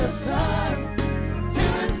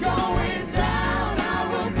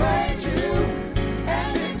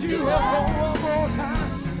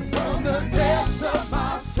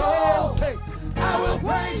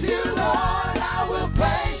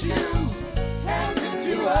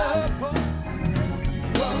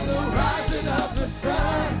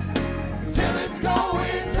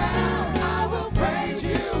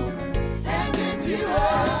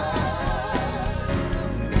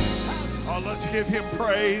give him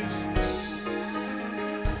praise.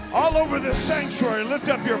 All over this sanctuary, lift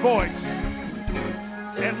up your voice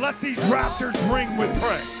and let these rafters ring with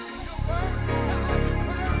praise.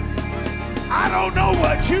 I don't know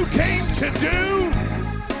what you came to do,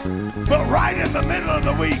 but right in the middle of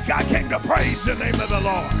the week, I came to praise the name of the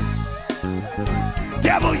Lord.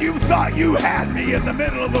 Devil, you thought you had me in the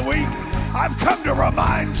middle of the week. I've come to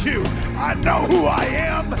remind you, I know who I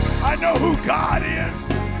am, I know who God is,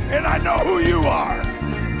 and I know who you are.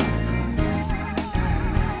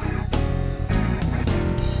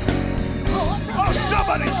 Oh,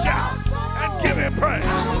 somebody shout and give him praise.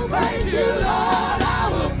 I will praise you, Lord, I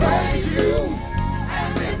will praise you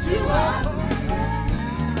and lift you up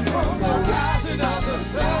from the rising of the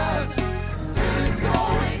sun till it's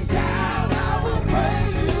going down. I will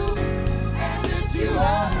praise you and lift you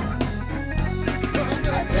up from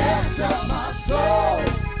the depths of my soul.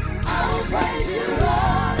 I will praise you,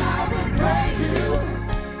 Lord, I will praise you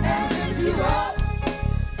and lift you up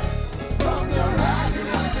from the rising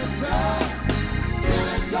of the sun till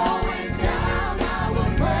it's going down. I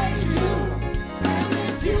will praise you and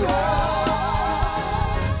lift you up.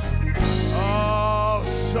 Oh,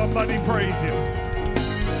 somebody praise him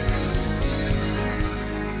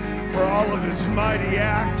for all of his mighty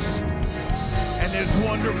acts and his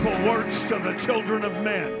wonderful works to the children of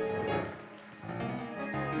men.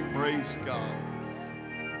 Praise God.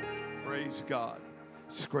 Praise God.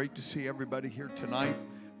 It's great to see everybody here tonight.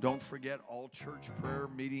 Don't forget all church prayer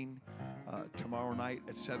meeting tomorrow night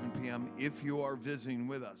at 7 p.m. If you are visiting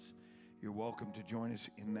with us, you're welcome to join us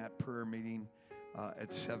in that prayer meeting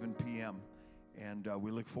at 7 p.m. And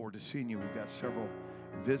we look forward to seeing you. We've got several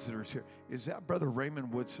visitors here. Is that Brother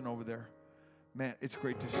Raymond Woodson over there? Man, it's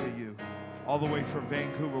great to see you. All the way from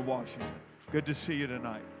Vancouver, Washington. Good to see you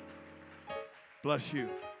tonight. Bless you.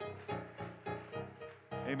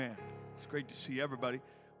 Amen. It's great to see everybody.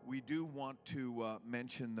 We do want to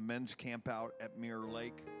mention the men's camp out at Mirror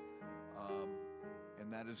Lake.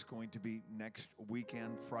 And that is going to be next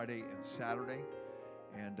weekend, Friday and Saturday.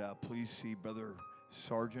 And please see Brother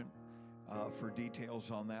Sargent for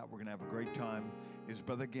details on that. We're going to have a great time. Is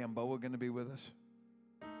Brother Gamboa going to be with us?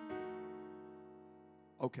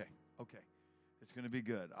 Okay. It's going to be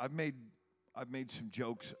good. I've made some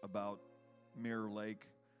jokes about Mirror Lake.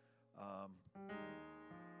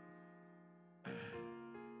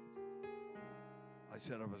 I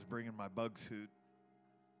said I was bringing my bug suit.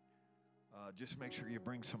 Just make sure you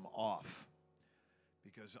bring some off,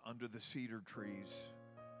 because under the cedar trees,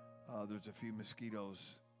 there's a few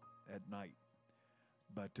mosquitoes at night.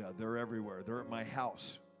 But they're everywhere. They're at my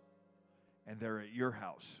house, and they're at your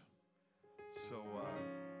house. So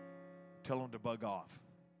tell them to bug off.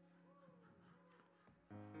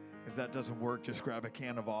 If that doesn't work, just grab a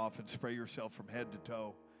can of off and spray yourself from head to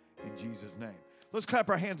toe in Jesus' name. Let's clap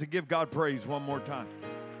our hands and give God praise one more time.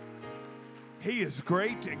 He is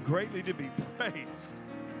great and greatly to be praised.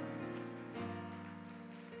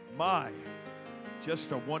 My,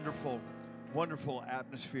 just a wonderful, wonderful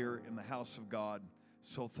atmosphere in the house of God.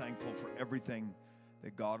 So thankful for everything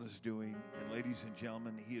that God is doing. And ladies and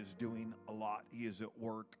gentlemen, he is doing a lot. He is at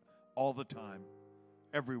work all the time,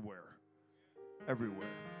 everywhere.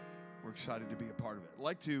 We're excited to be a part of it. I'd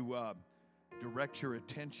like to direct your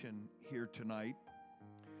attention here tonight.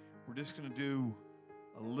 We're just going to do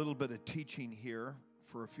a little bit of teaching here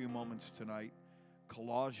for a few moments tonight.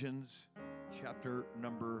 Colossians chapter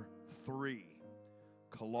number 3.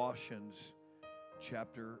 Colossians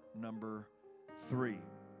chapter number 3.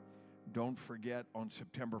 Don't forget on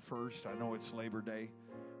September 1st, I know it's Labor Day,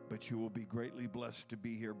 but you will be greatly blessed to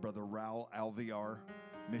be here. Brother Raul Alviar,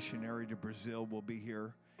 missionary to Brazil, will be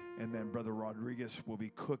here. And then Brother Rodriguez will be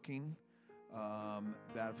cooking.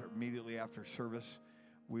 That immediately after service,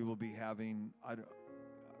 we will be having,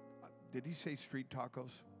 did he say street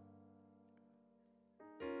tacos?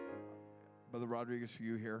 Brother Rodriguez, are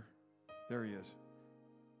you here? There he is.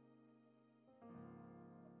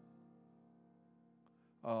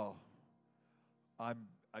 Oh, I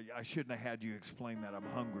shouldn't have had you explain that.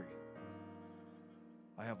 I'm hungry.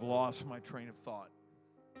 I have lost my train of thought.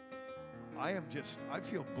 I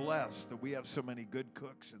feel blessed that we have so many good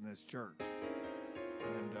cooks in this church.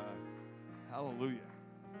 And hallelujah.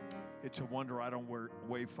 It's a wonder I don't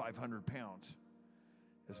weigh 500 pounds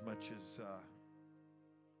as much as,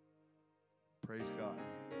 praise God.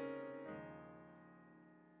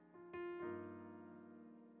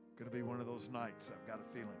 Going to be one of those nights, I've got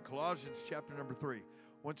a feeling. Colossians chapter number 3.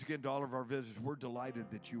 Once again, to all of our visitors, we're delighted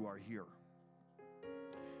that you are here.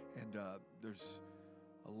 And there's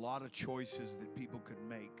a lot of choices that people could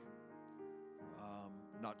make.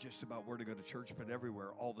 not just about where to go to church, but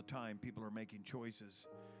everywhere, all the time. People are making choices,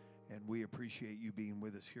 and we appreciate you being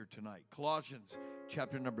with us here tonight. Colossians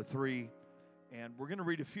chapter number 3, and we're going to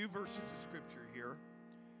read a few verses of Scripture here,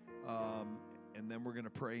 and then we're going to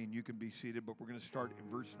pray, and you can be seated, but we're going to start in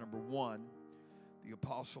verse number 1. The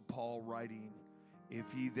Apostle Paul writing,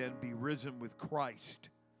 "If ye then be risen with Christ,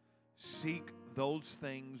 seek those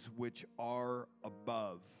things which are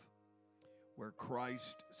above, where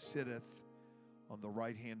Christ sitteth on the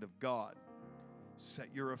right hand of God.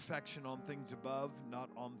 Set your affection on things above, not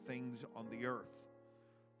on things on the earth.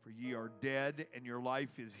 For ye are dead, and your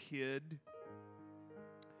life is hid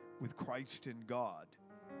with Christ in God.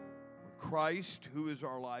 When Christ, who is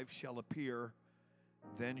our life, shall appear,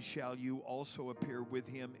 then shall you also appear with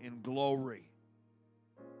him in glory.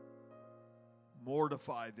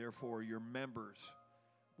 Mortify, therefore, your members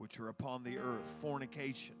which are upon the earth,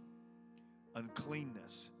 fornication,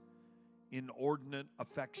 uncleanness, inordinate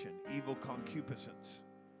affection, evil concupiscence,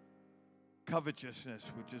 covetousness,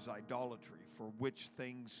 which is idolatry, for which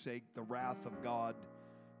things' sake the wrath of God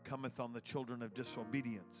cometh on the children of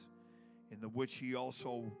disobedience, in the which ye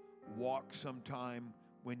also walked sometime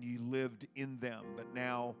when ye lived in them. But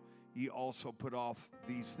now ye also put off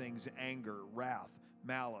these things: anger, wrath,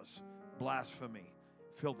 malice, blasphemy,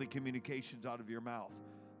 filthy communications out of your mouth.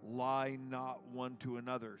 Lie not one to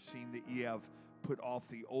another, seeing that ye have put off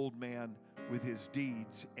the old man with his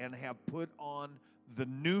deeds, and have put on the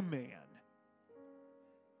new man,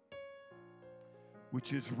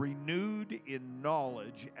 which is renewed in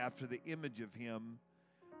knowledge after the image of him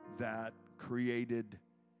that created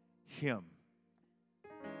him."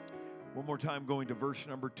 One more time, going to verse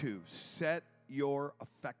number 2. Set your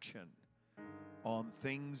affection on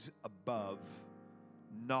things above,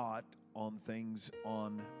 not on things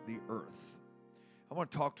on the earth. I want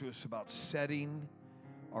to talk to us about setting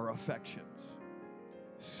our affections.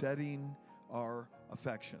 Setting our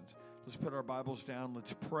affections. Let's put our Bibles down.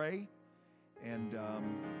 Let's pray. And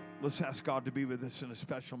let's ask God to be with us in a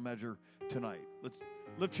special measure tonight. Let's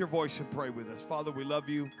lift your voice and pray with us. Father, we love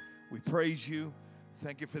you. We praise you.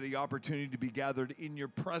 Thank you for the opportunity to be gathered in your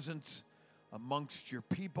presence amongst your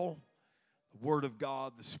people. The Word of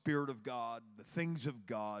God, the Spirit of God, the things of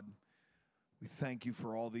God. We thank you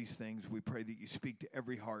for all these things. We pray that you speak to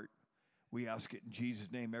every heart. We ask it in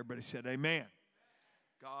Jesus' name. Everybody said amen.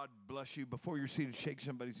 God bless you. Before you're seated, shake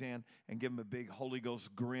somebody's hand and give them a big Holy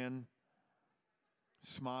Ghost grin.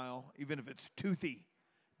 Smile. Even if it's toothy,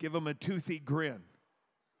 give them a toothy grin.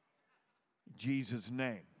 In Jesus'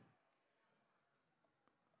 name.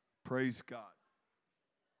 Praise God.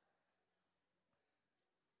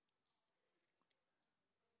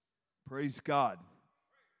 Praise God.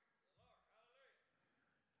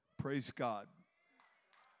 Praise God.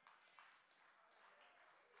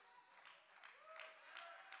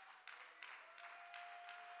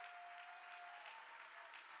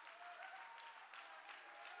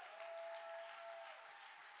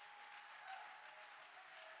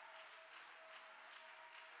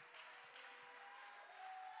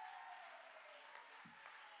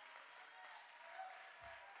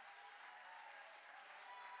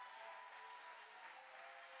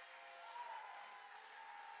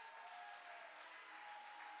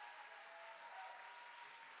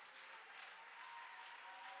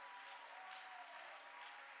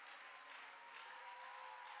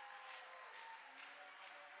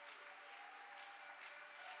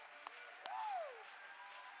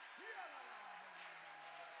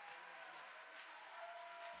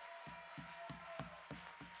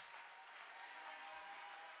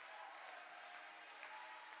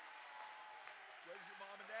 Where's your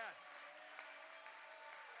mom and dad?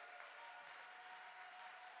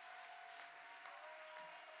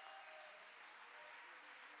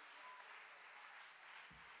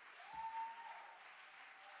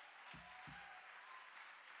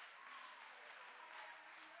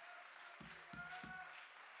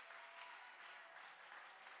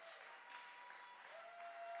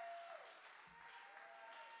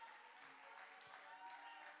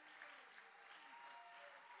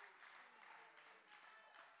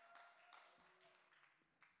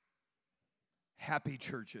 Happy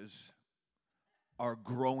churches are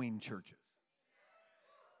growing churches.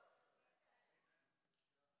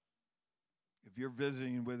 If you're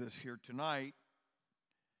visiting with us here tonight,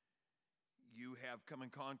 you have come in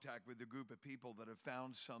contact with a group of people that have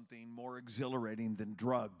found something more exhilarating than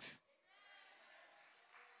drugs.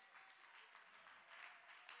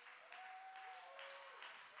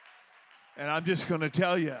 And I'm just going to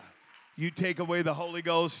tell you, you take away the Holy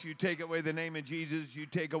Ghost, you take away the name of Jesus, you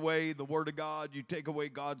take away the Word of God, you take away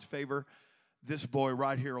God's favor, this boy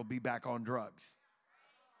right here will be back on drugs.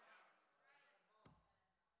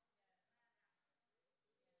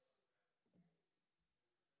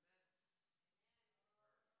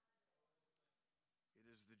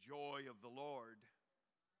 the joy of the Lord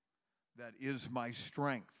that is my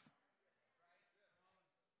strength.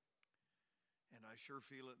 And I sure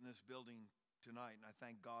feel it in this building tonight, and I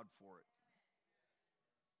thank God for it.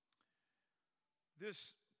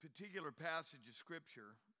 This particular passage of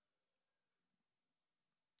Scripture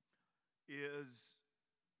is,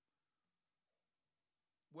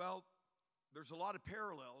 well, there's a lot of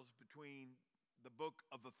parallels between the book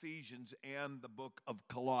of Ephesians and the book of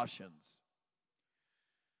Colossians,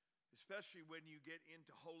 especially when you get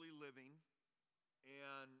into holy living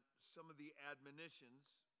and some of the admonitions.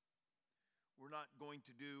 We're not going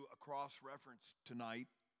to do a cross-reference tonight,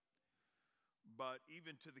 but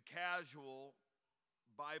even to the casual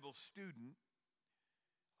Bible student,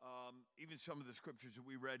 even some of the scriptures that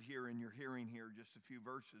we read here and you're hearing here, just a few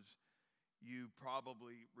verses, you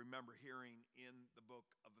probably remember hearing in the book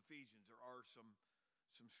of Ephesians. There are some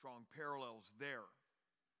strong parallels there.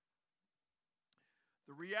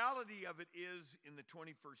 The reality of it is, in the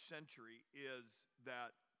 21st century, is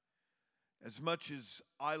that as much as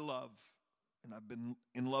I love, and I've been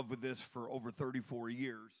in love with this for over 34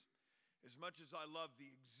 years, as much as I love the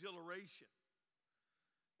exhilaration,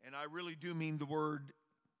 and I really do mean the word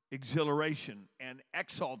exhilaration and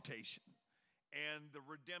exaltation, and the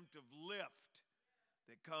redemptive lift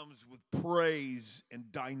that comes with praise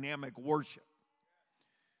and dynamic worship.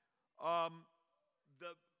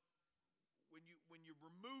 When you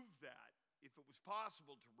remove that, if it was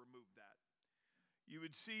possible to remove that, you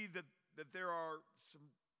would see that there are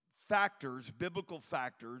some factors, biblical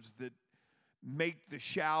factors, that make the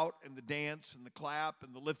shout and the dance and the clap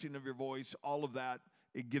and the lifting of your voice, all of that,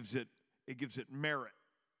 it gives it merit.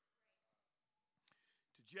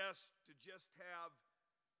 To just have,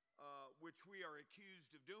 which we are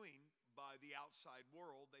accused of doing by the outside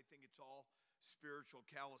world, they think it's all spiritual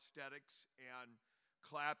calisthenics and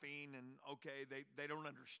clapping, and okay, they don't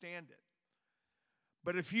understand it.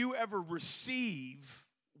 But if you ever receive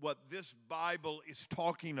what this Bible is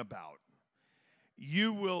talking about,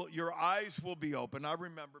 your eyes will be open. I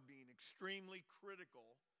remember being extremely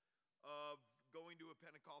critical of going to a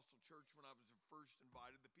Pentecostal church when I was first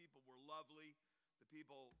invited. The people were lovely. The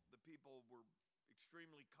people were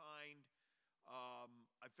extremely kind.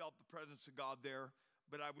 I felt the presence of God there,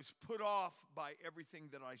 but I was put off by everything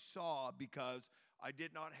that I saw because I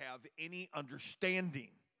did not have any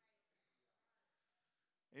understanding.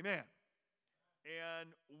 Amen.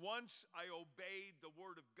 And once I obeyed the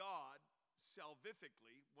word of God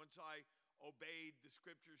salvifically, once I obeyed the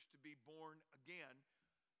scriptures to be born again,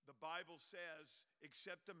 the Bible says,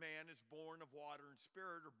 except a man is born of water and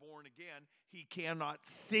spirit or born again, he cannot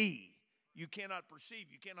see. You cannot perceive.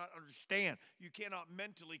 You cannot understand. You cannot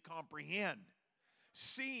mentally comprehend.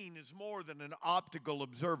 Seeing is more than an optical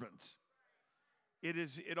observance.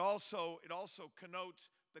 It also connotes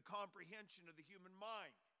the comprehension of the human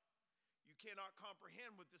mind. You cannot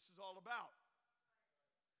comprehend what this is all about.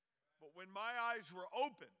 But when my eyes were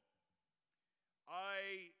open,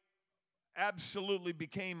 I absolutely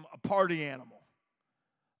became a party animal.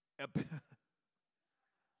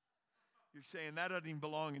 You're saying that doesn't even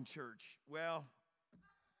belong in church. Well,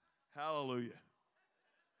 hallelujah.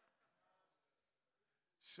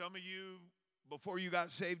 Some of you, before you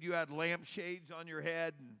got saved, you had lampshades on your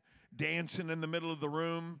head and dancing in the middle of the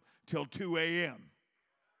room till 2 a.m.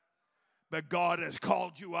 But God has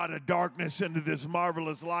called you out of darkness into this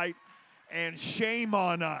marvelous light, and shame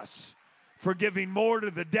on us for giving more to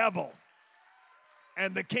the devil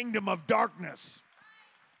and the kingdom of darkness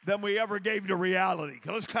than we ever gave to reality.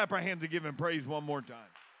 Let's clap our hands and give him praise one more time.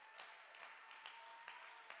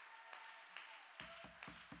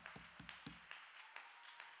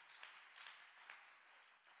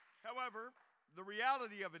 However, the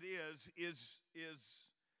reality of it is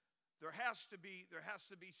there has to be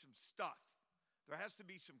some stuff. There has to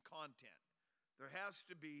be some content. There has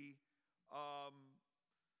to be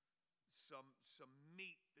some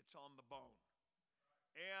meat that's on the bone.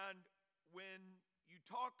 And when you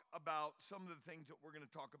talk about some of the things that we're going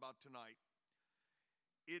to talk about tonight,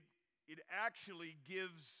 it actually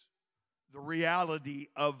gives the reality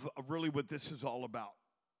of really what this is all about.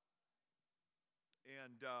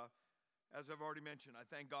 And as I've already mentioned, I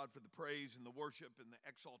thank God for the praise and the worship and the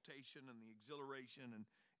exaltation and the exhilaration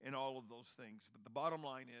and all of those things. But the bottom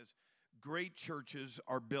line is, great churches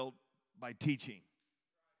are built by teaching.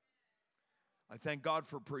 I thank God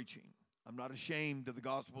for preaching. I'm not ashamed of the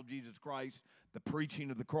gospel of Jesus Christ, the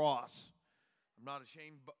preaching of the cross. I'm not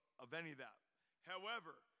ashamed of any of that.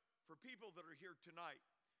 However, for people that are here tonight,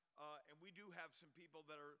 and we do have some people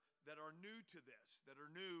that are new to this, that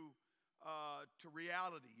are new to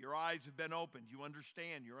reality. Your eyes have been opened. You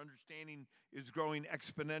understand. Your understanding is growing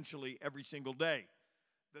exponentially every single day.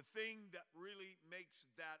 The thing that really makes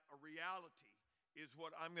that a reality is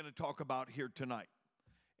what I'm going to talk about here tonight.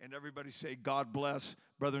 And everybody say, God bless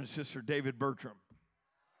brother and sister David Bertram.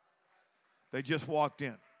 They just walked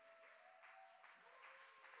in.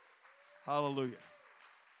 Hallelujah.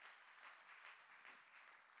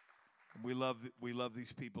 We love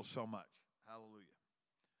these people so much. Hallelujah.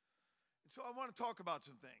 And so I want to talk about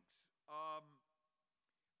some things.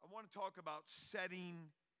 I want to talk about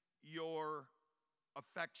setting your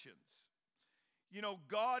affections. You know,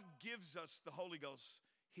 God gives us the Holy Ghost.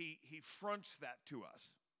 He fronts that to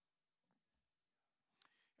us.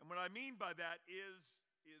 And what I mean by that is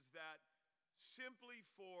that simply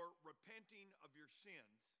for repenting of your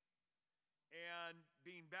sins and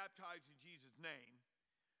being baptized in Jesus' name,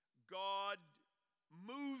 God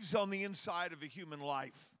moves on the inside of a human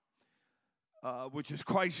life, which is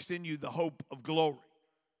Christ in you, the hope of glory.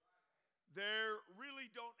 There really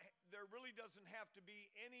doesn't have to be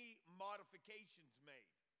any modifications made.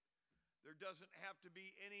 There doesn't have to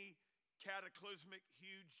be any cataclysmic,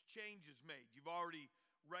 huge changes made. You've already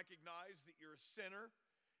recognized that you're a sinner.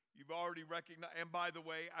 You've already recognized, and by the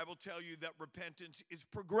way, I will tell you that repentance is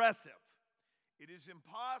progressive. It is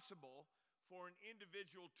impossible for an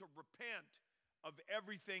individual to repent of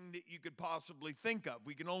everything that you could possibly think of.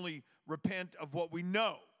 We can only repent of what we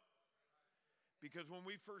know. Because when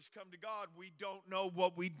we first come to God, we don't know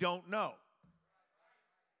what we don't know.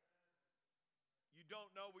 You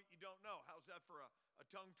don't know what you don't know. How's that for a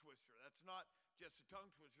tongue twister? That's not just a tongue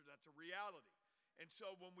twister, that's a reality. And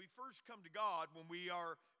so when we first come to God, when we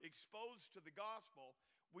are exposed to the gospel,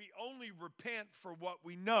 we only repent for what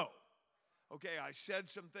we know. Okay, I said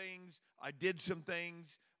some things, I did some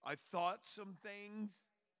things, I thought some things,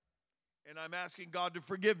 and I'm asking God to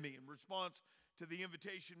forgive me in response to the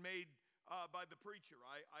invitation made by the preacher.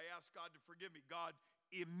 I asked God to forgive me. God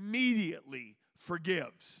immediately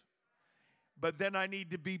forgives. But then I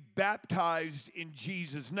need to be baptized in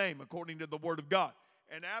Jesus' name, according to the Word of God.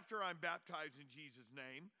 And after I'm baptized in Jesus'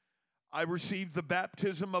 name, I receive the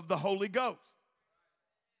baptism of the Holy Ghost.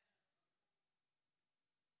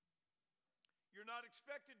 You're not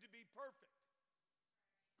expected to be perfect.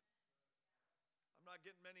 I'm not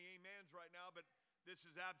getting many amens right now, but this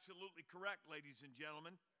is absolutely correct, ladies and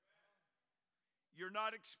gentlemen. You're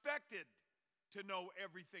not expected to know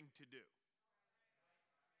everything to do.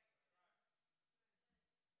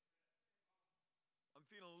 I'm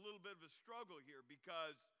feeling a little bit of a struggle here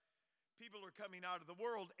because people are coming out of the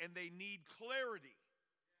world and they need clarity.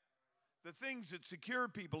 The things that secure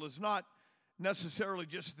people is not necessarily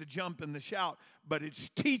just the jump and the shout, but it's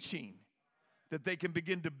teaching that they can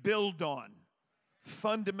begin to build on.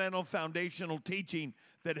 Fundamental, foundational teaching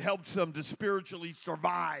that helps them to spiritually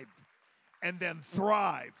survive and then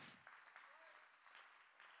thrive.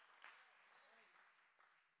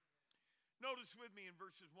 Notice with me in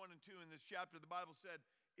verses 1 and 2 in this chapter, the Bible said,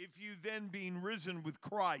 if you then being risen with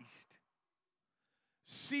Christ,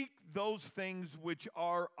 seek those things which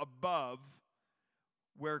are above,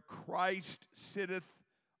 where Christ sitteth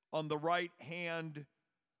on the right hand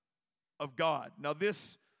of God. Now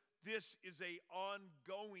this is an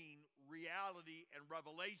ongoing reality and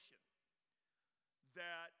revelation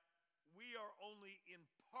that we are only in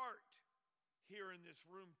part here in this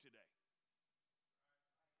room today.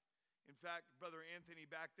 In fact, Brother Anthony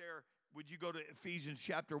back there, would you go to Ephesians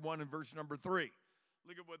chapter 1 and verse number 3?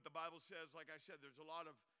 Look at what the Bible says. Like I said, there's a lot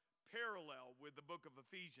of parallel with the book of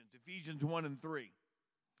Ephesians. Ephesians 1 and 3.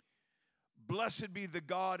 Blessed be the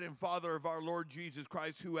God and Father of our Lord Jesus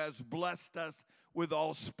Christ, who has blessed us with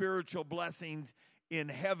all spiritual blessings in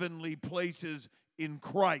heavenly places in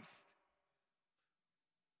Christ.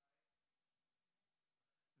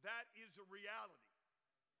 That is a reality.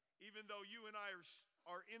 Even though you and I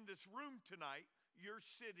are in this room tonight, you're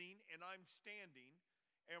sitting and I'm standing,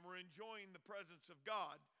 and we're enjoying the presence of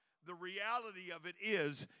God. The reality of it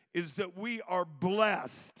is that we are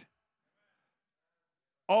blessed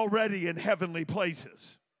already in heavenly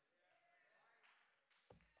places.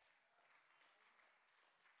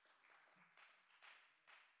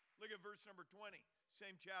 Look at verse number 20,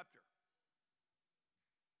 same chapter.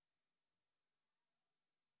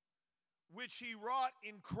 Which he wrought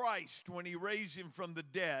in Christ when he raised him from the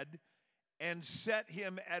dead and set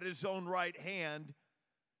him at his own right hand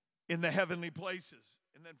in the heavenly places.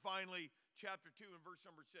 And then finally, chapter 2 and verse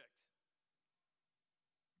number 6.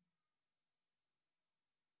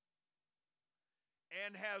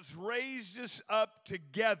 And has raised us up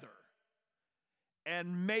together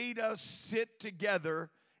and made us sit together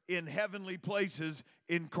in heavenly places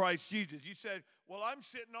in Christ Jesus. You said, well, I'm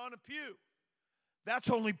sitting on a pew. That's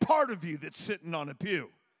only part of you that's sitting on a pew.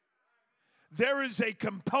 There is a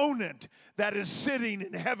component that is sitting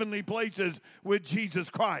in heavenly places with Jesus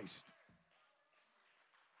Christ.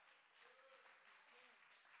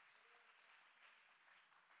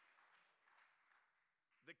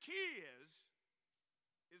 The key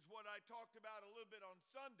is what I talked about a little bit on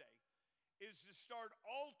Sunday, is to start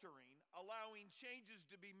altering, allowing changes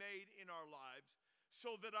to be made in our lives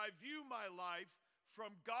so that I view my life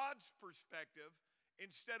from God's perspective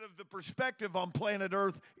instead of the perspective on planet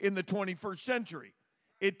Earth in the 21st century.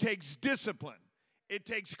 It takes discipline. It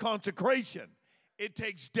takes consecration. It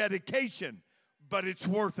takes dedication, but it's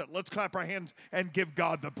worth it. Let's clap our hands and give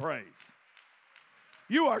God the praise.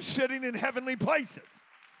 You are sitting in heavenly places.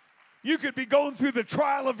 You could be going through the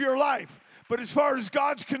trial of your life, but as far as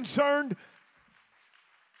God's concerned,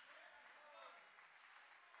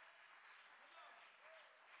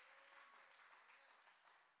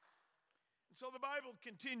 so the Bible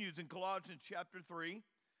continues in Colossians chapter 3. It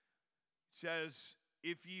says,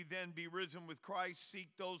 if ye then be risen with Christ, seek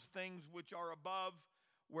those things which are above,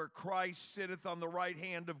 where Christ sitteth on the right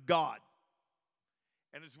hand of God.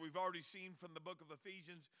 And as we've already seen from the book of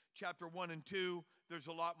Ephesians, chapter 1 and 2, there's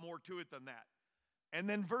a lot more to it than that. And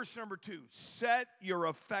then verse number 2, set your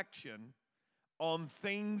affection on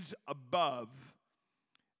things above,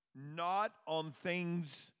 not on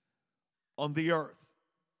things on the earth.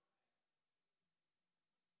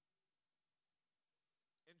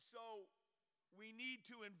 And so we need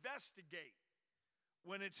to investigate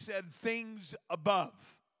when it said things above.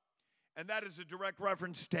 And that is a direct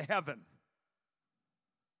reference to heaven.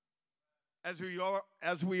 As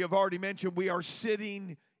we have already mentioned, we are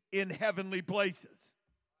sitting in heavenly places.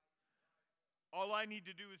 All I need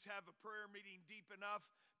to do is have a prayer meeting deep enough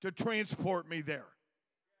to transport me there.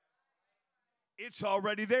 It's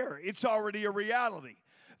already there. It's already a reality.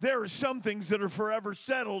 There are some things that are forever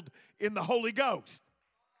settled in the Holy Ghost.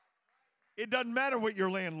 It doesn't matter what your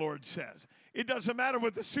landlord says. It doesn't matter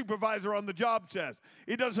what the supervisor on the job says.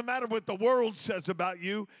 It doesn't matter what the world says about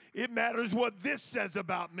you. It matters what this says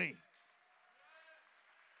about me.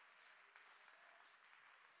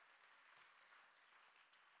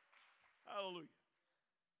 Hallelujah.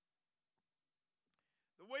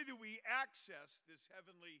 The way that we access this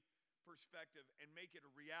heavenly perspective and make it a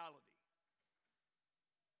reality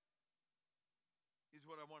is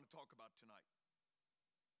what I want to talk about tonight.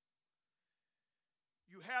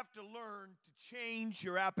 You have to learn to change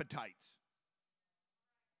your appetites.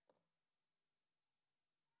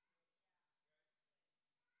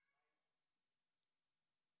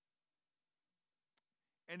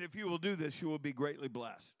 And if you will do this, you will be greatly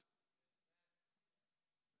blessed.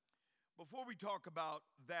 Before we talk about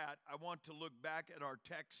that, I want to look back at our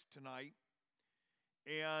text tonight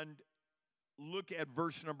and look at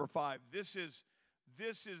verse number 5. This is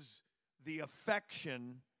the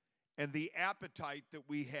affection and the appetite that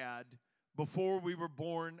we had before we were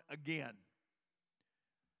born again.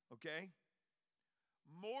 Okay?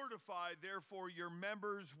 Mortify, therefore, your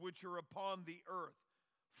members which are upon the earth.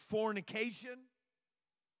 Fornication.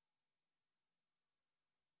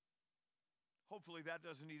 Hopefully that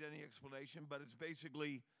doesn't need any explanation, but it's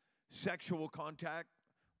basically sexual contact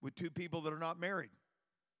with two people that are not married.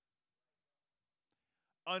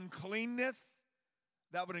 Uncleanness,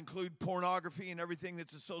 that would include pornography and everything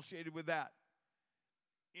that's associated with that.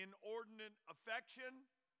 Inordinate affection,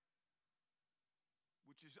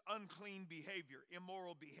 which is unclean behavior,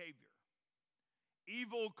 immoral behavior.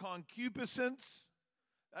 Evil concupiscence,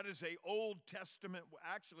 that is an Old Testament,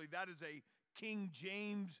 actually that is a King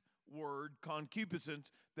James word,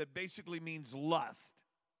 concupiscence, that basically means lust.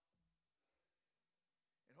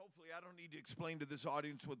 And hopefully I don't need to explain to this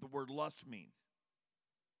audience what the word lust means.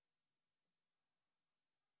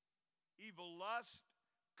 Evil lust,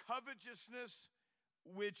 covetousness,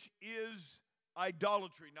 which is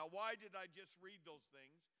idolatry. Now, why did I just read those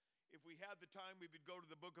things? If we had the time, we would go to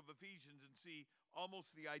the book of Ephesians and see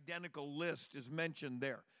almost the identical list is mentioned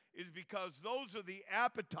there. It is because those are the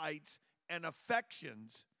appetites and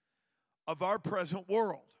affections of our present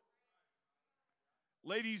world.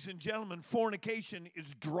 Ladies and gentlemen, fornication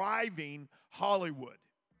is driving Hollywood.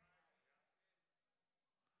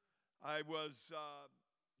 I was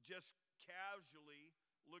just casually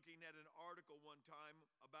looking at an article one time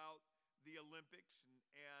about the Olympics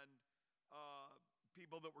and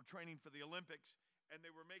people that were training for the Olympics, and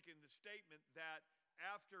they were making the statement that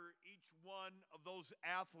after each one of those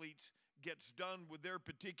athletes gets done with their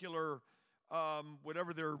particular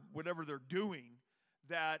whatever they're doing,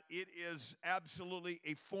 that it is absolutely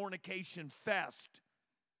a fornication fest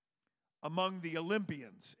among the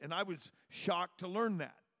Olympians, and I was shocked to learn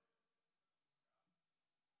that.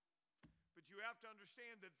 But you have to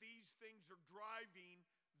understand that these things are driving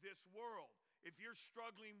this world. If you're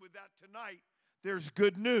struggling with that tonight, there's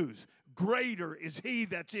good news. Greater is he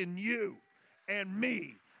that's in you and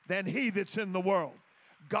me than he that's in the world.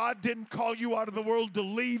 God didn't call you out of the world to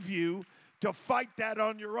leave you to fight that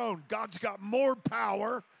on your own. God's got more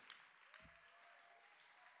power.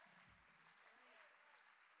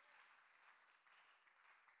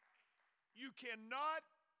 You cannot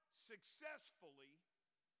successfully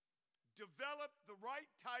develop the right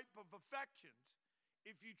type of affections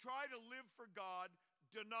if you try to live for God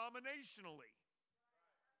denominationally.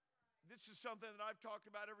 This is something that I've talked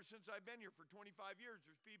about ever since I've been here for 25 years.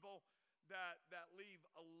 There's people that leave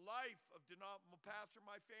a life of well, Pastor,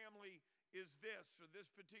 my family is this or this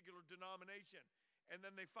particular denomination. And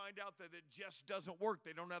then they find out that it just doesn't work.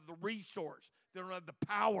 They don't have the resource. They don't have the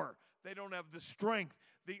power. They don't have the strength.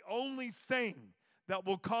 The only thing that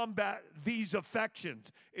will combat these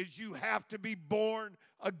affections is you have to be born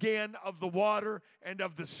again of the water and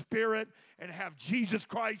of the Spirit and have Jesus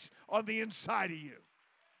Christ on the inside of you.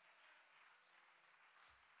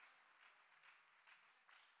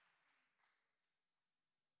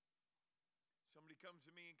 Somebody comes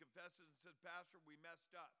to me and confesses and says, Pastor, we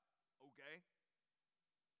messed up. Okay.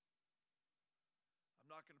 I'm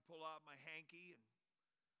not going to pull out my hanky and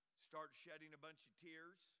start shedding a bunch of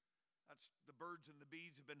tears. That's the birds and the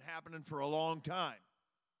bees have been happening for a long time.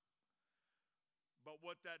 But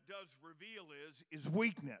what that does reveal is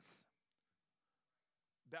weakness.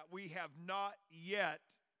 That we have not yet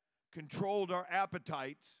controlled our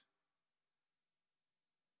appetites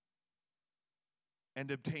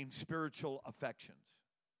and obtained spiritual affections.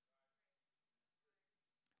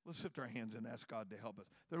 Let's lift our hands and ask God to help us.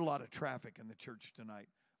 There's a lot of traffic in the church tonight.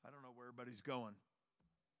 I don't know where everybody's going.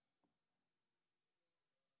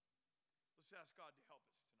 Let's ask God to help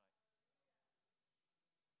us tonight.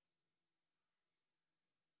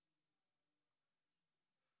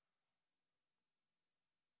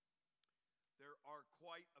 There are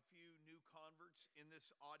quite a few new converts in this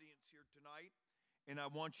audience here tonight, and I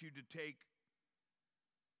want you to take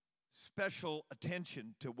special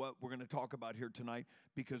attention to what we're going to talk about here tonight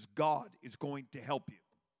because God is going to help you.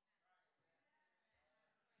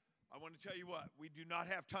 I want to tell you what, we do not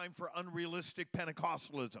have time for unrealistic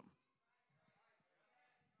Pentecostalism.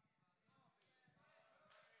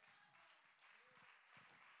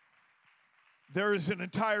 There is an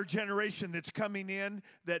entire generation that's coming in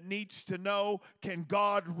that needs to know, can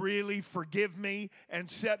God really forgive me and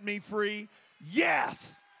set me free?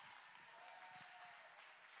 Yes.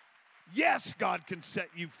 Yes, God can set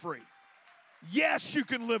you free. Yes, you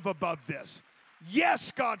can live above this.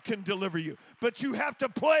 Yes, God can deliver you. But you have to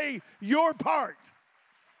play your part.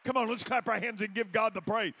 Come on, let's clap our hands and give God the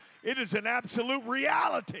praise. It is an absolute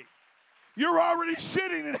reality. You're already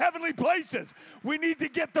sitting in heavenly places. We need to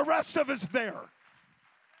get the rest of us there.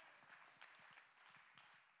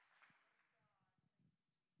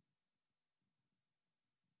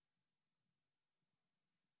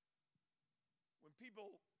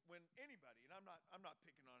 When anybody, and I'm not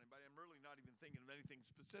picking on anybody, I'm really not even thinking of anything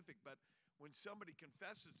specific, but when somebody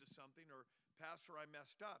confesses to something or, Pastor, I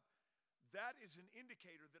messed up, that is an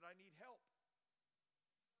indicator that I need help.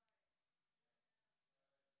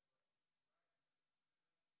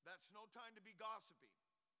 That's no time to be gossiping.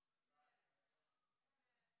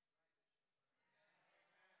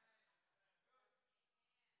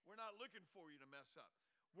 We're not looking for you to mess up.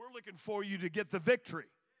 We're looking for you to get the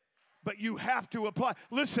victory. But you have to apply.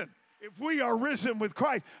 Listen, if we are risen with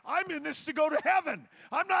Christ, I'm in this to go to heaven.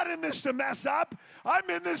 I'm not in this to mess up. I'm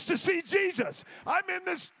in this to see Jesus. I'm in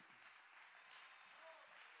this.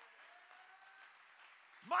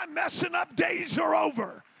 My messing up days are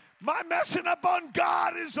over. My messing up on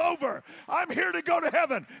God is over. I'm here to go to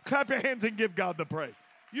heaven. Clap your hands and give God the praise.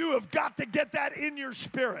 You have got to get that in your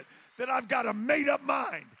spirit, that I've got a made-up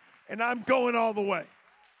mind, and I'm going all the way.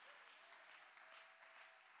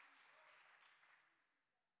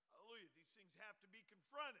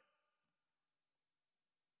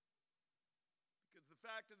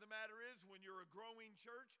 Fact of the matter is, when you're a growing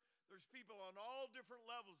church, there's people on all different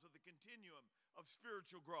levels of the continuum of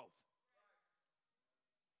spiritual growth.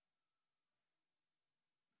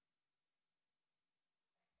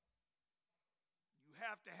 You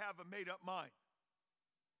have to have a made-up mind.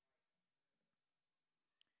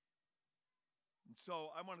 And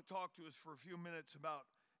so I want to talk to us for a few minutes about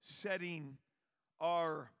setting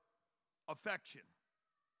our affection.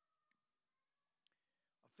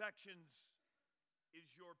 Affections is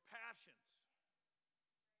your passions.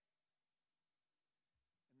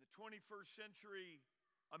 In the 21st century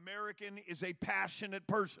American is a passionate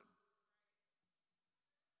person.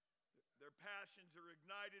 Their passions are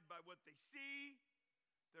ignited by what they see.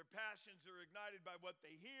 Their passions are ignited by what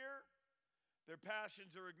they hear. Their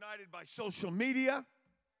passions are ignited by social media.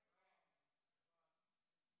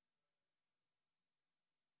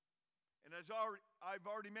 And as I've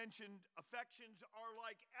already mentioned, affections are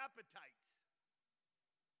like appetites.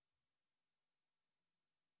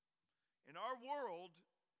 And our world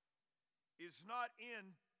is not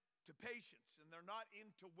into patience, and they're not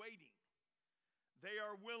into waiting. They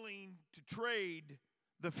are willing to trade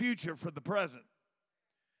the future for the present.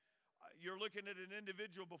 You're looking at an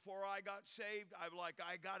individual before I got saved. I'm like,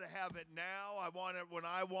 I got to have it now. I want it when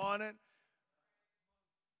I want it.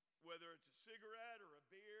 Whether it's a cigarette or a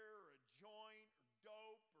beer or a joint or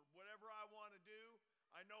dope or whatever I want to do,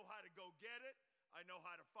 I know how to go get it. I know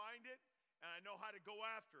how to find it. And I know how to go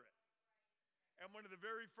after it. And one of the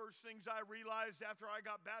very first things I realized after I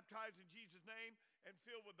got baptized in Jesus' name and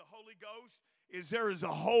filled with the Holy Ghost is there is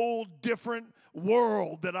a whole different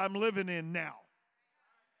world that I'm living in now.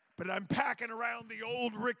 But I'm packing around the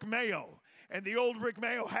old Rick Mayo, and the old Rick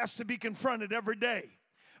Mayo has to be confronted every day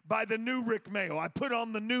by the new Rick Mayo. I put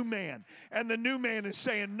on the new man, and the new man is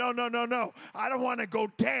saying, no. I don't want to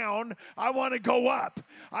go down. I want to go up.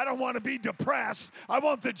 I don't want to be depressed. I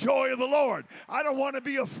want the joy of the Lord. I don't want to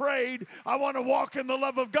be afraid. I want to walk in the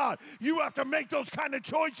love of God. You have to make those kind of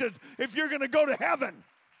choices if you're going to go to heaven.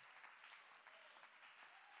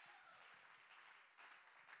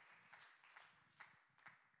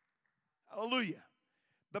 Hallelujah.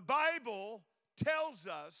 The Bible tells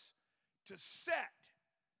us to set,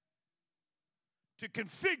 to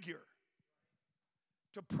configure,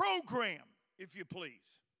 to program, if you please,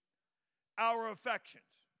 our affections,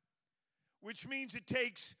 which means it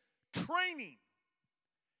takes training,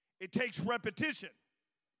 it takes repetition,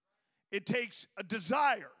 it takes a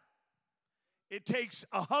desire, it takes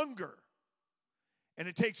a hunger, and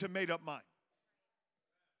it takes a made-up mind.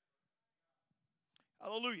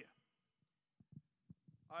 Hallelujah.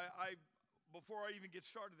 Before I even get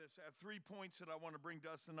started this, I have 3 points that I want to bring to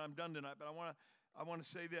us, and I'm done tonight, but I want to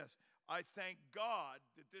say this. I thank God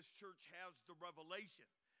that this church has the revelation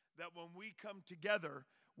that when we come together,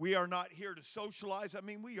 we are not here to socialize. I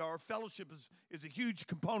mean, we are. Fellowship is a huge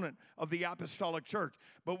component of the apostolic church.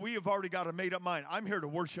 But we have already got a made-up mind. I'm here to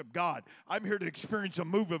worship God. I'm here to experience a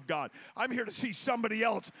move of God. I'm here to see somebody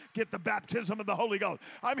else get the baptism of the Holy Ghost.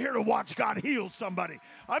 I'm here to watch God heal somebody.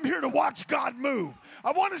 I'm here to watch God move.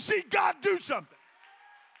 I want to see God do something.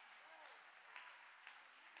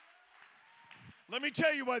 Let me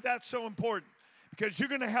tell you why that's so important. Because you're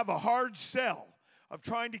going to have a hard sell of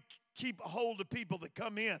trying to keep a hold of people that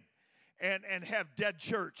come in and have dead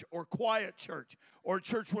church or quiet church or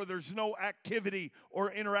church where there's no activity or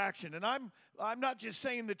interaction. And I'm not just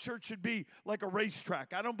saying the church should be like a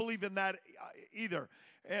racetrack. I don't believe in that either.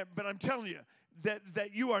 But I'm telling you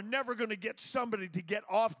that you are never going to get somebody to get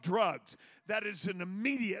off drugs. That is an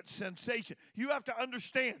immediate sensation. You have to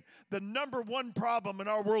understand the number one problem in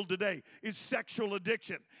our world today is sexual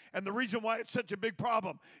addiction. And the reason why it's such a big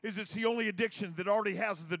problem is it's the only addiction that already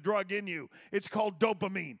has the drug in you. It's called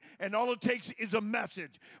dopamine. And all it takes is a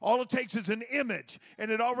message. All it takes is an image. And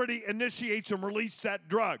it already initiates and releases that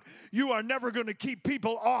drug. You are never going to keep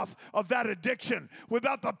people off of that addiction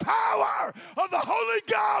without the power of the Holy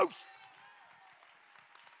Ghost.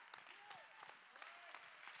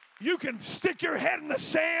 You can stick your head in the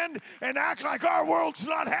sand and act like our world's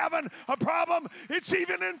not having a problem. It's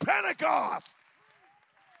even in Pentecost.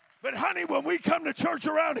 But honey, when we come to church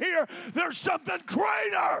around here, there's something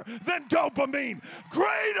greater than dopamine,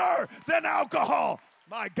 greater than alcohol.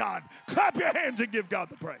 My God, clap your hands and give God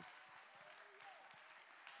the praise.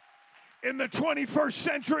 In the 21st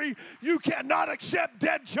century, you cannot accept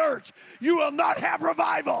dead church. You will not have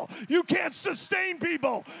revival. You can't sustain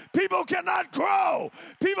people. People cannot grow.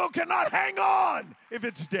 People cannot hang on if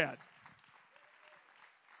it's dead.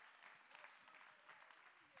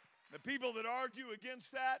 The people that argue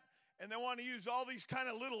against that and they want to use all these kind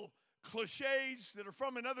of little cliches that are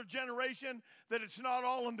from another generation, that it's not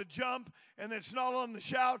all in the jump and it's not all in the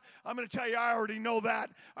shout. I'm going to tell you, I already know that.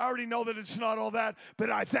 I already know that it's not all that, but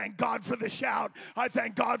I thank God for the shout. I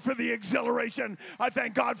thank God for the exhilaration. I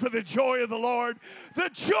thank God for the joy of the Lord. The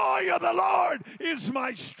joy of the Lord is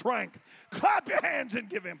my strength. Clap your hands and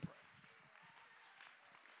give him praise.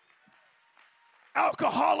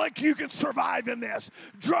 Alcoholic, you can survive in this.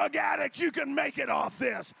 Drug addict, you can make it off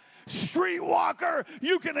this. Streetwalker,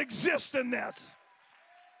 you can exist in this.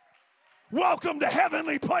 Welcome to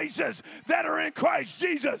heavenly places that are in Christ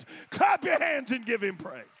Jesus. Clap your hands and give him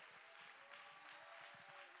praise.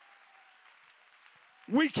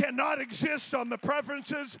 We cannot exist on the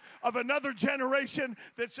preferences of another generation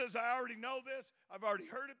that says, I already know this, I've already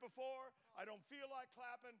heard it before, I don't feel like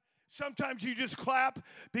clapping. Sometimes you just clap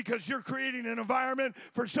because you're creating an environment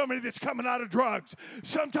for somebody that's coming out of drugs.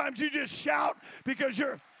 Sometimes you just shout because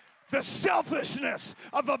the selfishness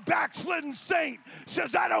of a backslidden saint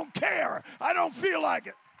says, I don't care, I don't feel like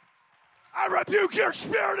it. I rebuke your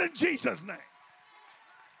spirit in Jesus' name.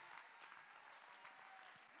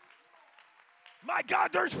 My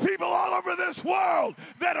God, there's people all over this world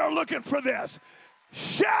that are looking for this.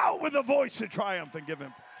 Shout with a voice of triumph and give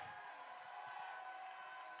him.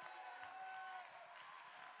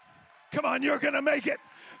 Come on, you're going to make it.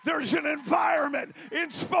 There's an environment in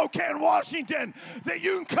Spokane, Washington, that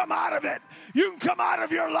you can come out of it. You can come out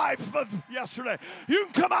of your life of yesterday. You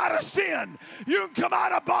can come out of sin. You can come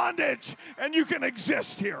out of bondage, and you can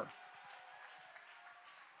exist here.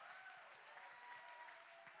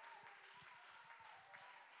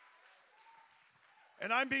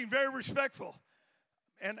 And I'm being very respectful.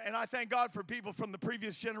 And I thank God for people from the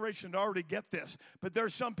previous generation to already get this. But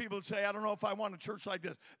there's some people that say, I don't know if I want a church like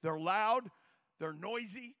this. They're loud. They're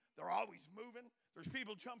noisy. They're always moving. There's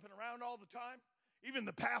people jumping around all the time. Even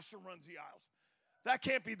the pastor runs the aisles. That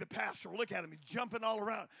can't be the pastor. Look at him. He's jumping all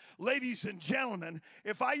around. Ladies and gentlemen,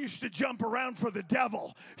 if I used to jump around for the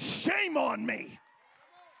devil, shame on me.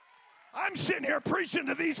 I'm sitting here preaching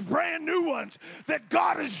to these brand new ones that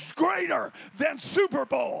God is greater than Super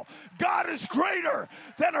Bowl. God is greater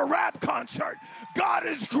than a rap concert. God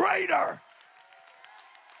is greater.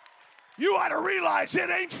 You ought to realize it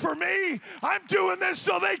ain't for me. I'm doing this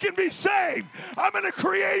so they can be saved. I'm going to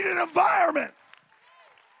create an environment.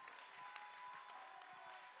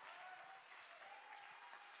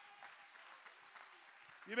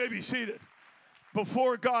 You may be seated.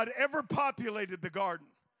 Before God ever populated the garden,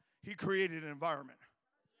 he created an environment.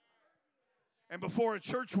 And before a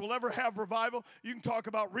church will ever have revival, you can talk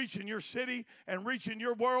about reaching your city and reaching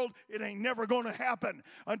your world. It ain't never going to happen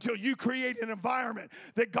until you create an environment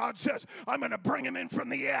that God says, I'm going to bring him in from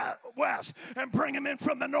the west and bring him in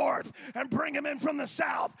from the north and bring him in from the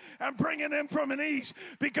south and bring him in from an east,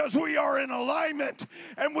 because we are in alignment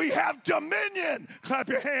and we have dominion. Clap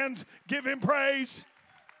your hands. Give him praise.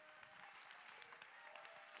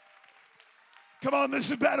 Come on, this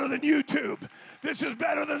is better than YouTube. This is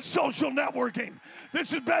better than social networking.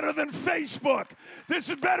 This is better than Facebook. This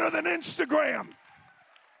is better than Instagram.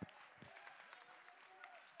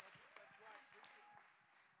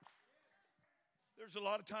 There's a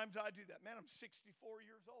lot of times I do that. Man, I'm 64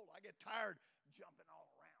 years old. I get tired jumping all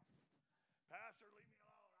around. Pastor, leave me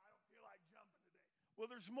alone. I don't feel like jumping today. Well,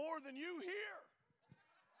 there's more than you here.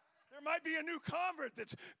 There might be a new convert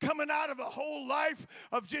that's coming out of a whole life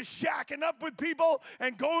of just shacking up with people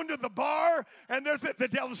and going to the bar, and there's the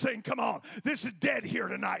devil's saying, come on, this is dead here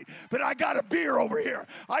tonight, but I got a beer over here.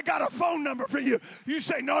 I got a phone number for you. You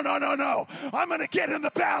say, no. I'm going to get in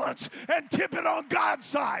the balance and tip it on God's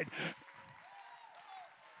side.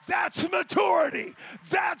 That's maturity.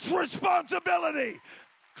 That's responsibility.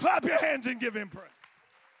 Clap your hands and give him praise.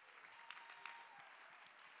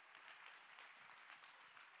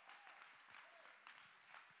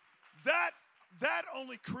 That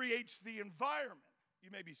only creates the environment. You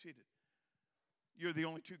may be seated. You're the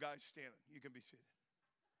only two guys standing. You can be seated.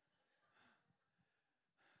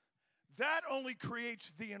 That only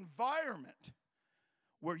creates the environment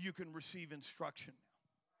where you can receive instruction.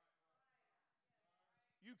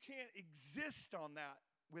 You can't exist on that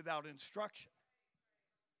without instruction.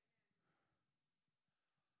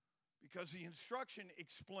 Because the instruction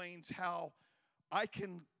explains how I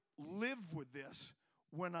can live with this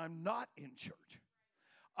when I'm not in church.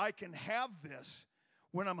 I can have this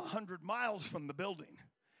when I'm 100 miles from the building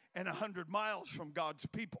and 100 miles from God's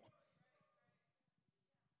people.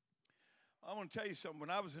 I want to tell you something. When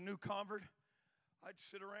I was a new convert, I'd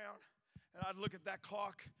sit around and I'd look at that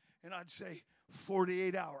clock and I'd say,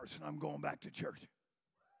 48 hours and I'm going back to church.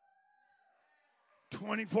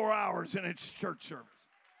 24 hours and it's church service.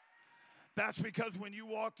 That's because when you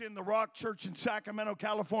walked in the Rock Church in Sacramento,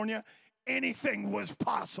 California, anything was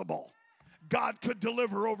possible. God could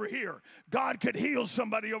deliver over here. God could heal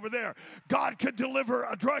somebody over there. God could deliver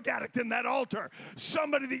a drug addict in that altar.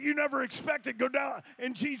 Somebody that you never expected go down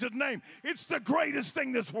in Jesus' name. It's the greatest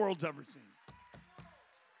thing this world's ever seen.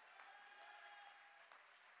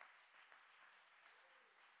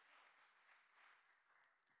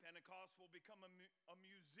 Pentecost will become a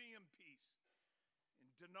museum piece in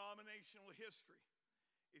denominational history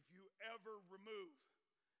if you ever remove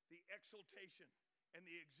the exaltation and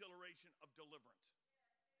the exhilaration of deliverance.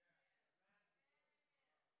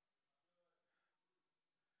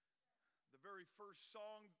 The very first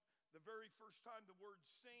song, the very first time the word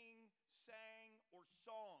sing, sang, or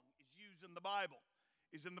song is used in the Bible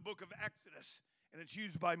is in the book of Exodus, and it's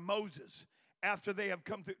used by Moses after they have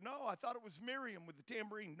come through. No, I thought it was Miriam with the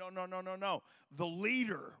tambourine. No. The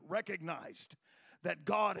leader recognized that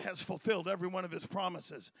God has fulfilled every one of his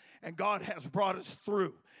promises, and God has brought us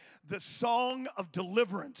through. The song of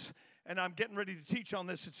deliverance, and I'm getting ready to teach on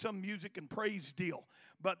this. It's some music and praise deal.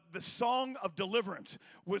 But the song of deliverance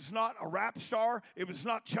was not a rap star. It was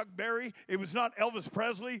not Chuck Berry. It was not Elvis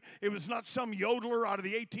Presley. It was not some yodeler out of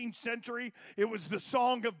the 18th century. It was the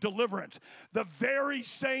song of deliverance. The very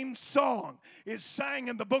same song is sang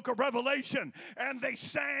in the book of Revelation. And they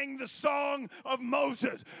sang the song of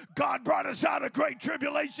Moses. God brought us out of great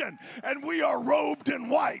tribulation. And we are robed in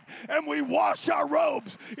white. And we wash our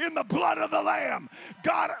robes in the blood of the Lamb.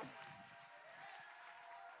 God...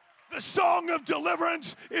 The song of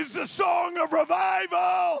deliverance is the song of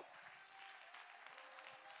revival.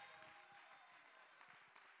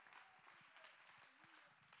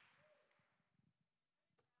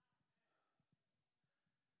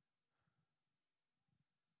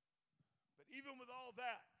 But even with all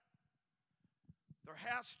that, there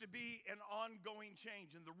has to be an ongoing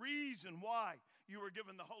change. And the reason why you were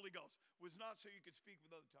given the Holy Ghost was not so you could speak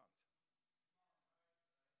with other tongues.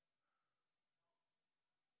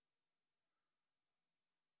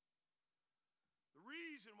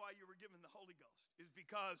 Reason why you were given the Holy Ghost is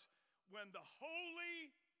because when the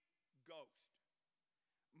Holy Ghost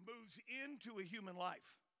moves into a human life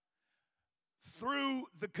through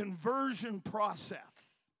the conversion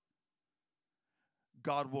process,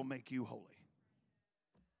 God will make you holy.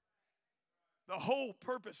 The whole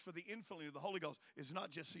purpose for the infilling of the Holy Ghost is not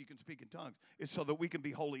just so you can speak in tongues. It's so that we can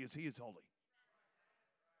be holy as he is holy.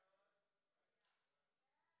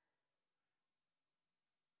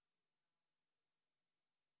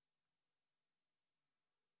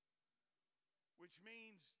 Which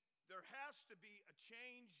means there has to be a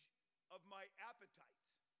change of my appetites.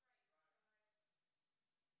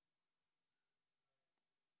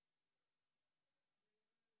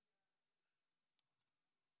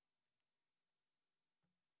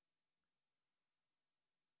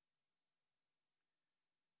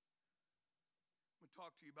 I'm going to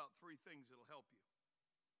talk to you about 3 things that'll help you.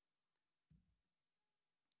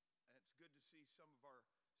 And it's good to see some of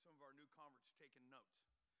our new converts taking notes.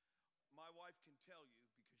 My wife can tell you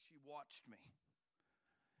because she watched me.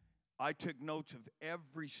 I took notes of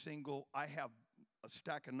every single, I have a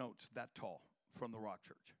stack of notes that tall from the Rock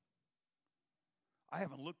Church. I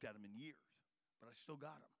haven't looked at them in years, but I still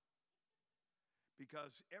got them.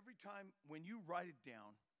 Because every time when you write it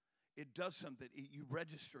down, it does something. You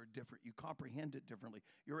register it different. You comprehend it differently.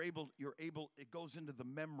 It goes into the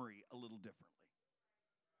memory a little differently.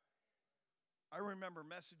 I remember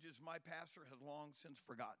messages my pastor has long since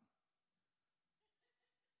forgotten.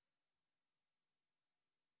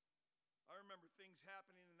 I remember things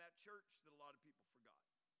happening in that church that a lot of people forgot.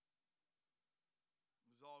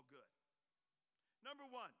 It was all good. Number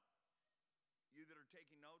 1, you that are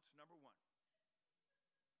taking notes, number 1.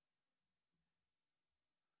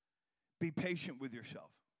 Be patient with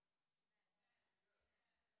yourself.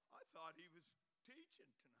 I thought he was teaching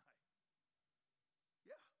tonight.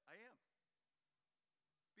 Yeah, I am.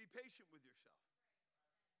 Be patient with yourself.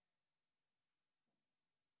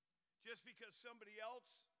 Just because somebody else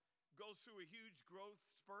goes through a huge growth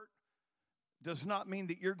spurt does not mean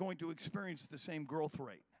that you're going to experience the same growth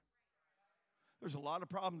rate. There's a lot of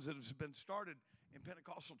problems that have been started in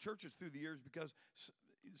Pentecostal churches through the years because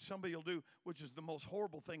somebody will do, which is the most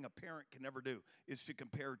horrible thing a parent can ever do, is to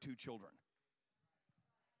compare 2 children.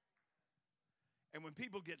 And when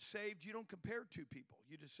people get saved, you don't compare 2 people.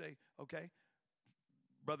 You just say, okay,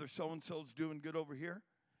 brother so-and-so's doing good over here,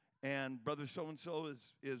 and brother so-and-so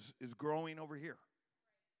is growing over here.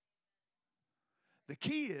 The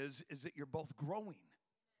key is that you're both growing.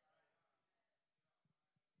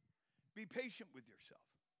 Be patient with yourself.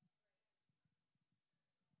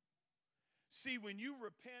 See, when you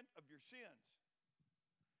repent of your sins,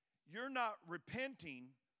 you're not repenting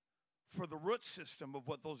for the root system of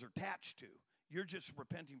what those are attached to. You're just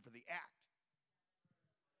repenting for the act.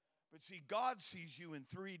 But see, God sees you in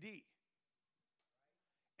 3D.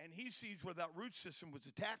 And he sees where that root system was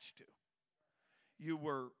attached to. You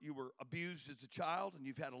were abused as a child, and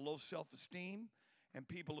you've had a low self-esteem, and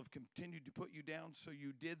people have continued to put you down, so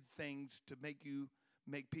you did things to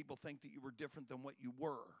make people think that you were different than what you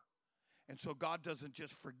were. And so God doesn't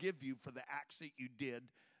just forgive you for the acts that you did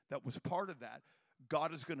that was part of that.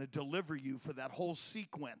 God is going to deliver you for that whole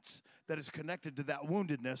sequence that is connected to that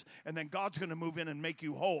woundedness, and then God's going to move in and make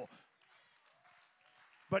you whole.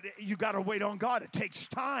 But you got to wait on God. It takes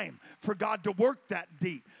time for God to work that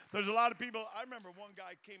deep. There's a lot of people. I remember one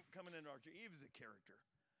guy coming into our church. He was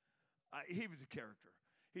a character.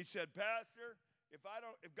 He said, Pastor, if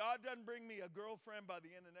God doesn't bring me a girlfriend by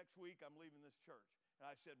the end of next week, I'm leaving this church. And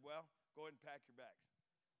I said, well, go ahead and pack your bags.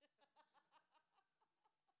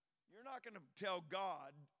 You're not going to tell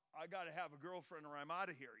God, I got to have a girlfriend or I'm out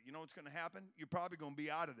of here. You know what's going to happen? You're probably going to be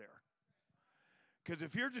out of there. Because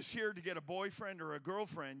if you're just here to get a boyfriend or a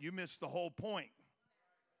girlfriend, you miss the whole point.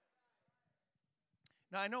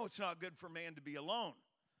 Now, I know it's not good for man to be alone,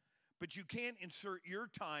 but you can't insert your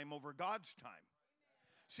time over God's time.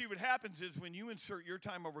 See, what happens is when you insert your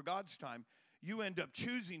time over God's time, you end up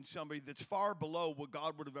choosing somebody that's far below what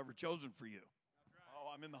God would have ever chosen for you.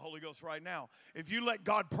 Oh, I'm in the Holy Ghost right now. If you let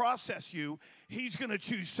God process you, he's going to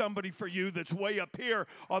choose somebody for you that's way up here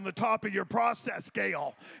on the top of your process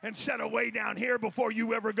scale instead of way down here before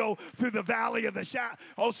you ever go through the valley of the shadow.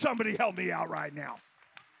 Oh, somebody help me out right now.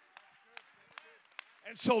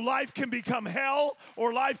 And so life can become hell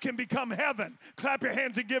or life can become heaven. Clap your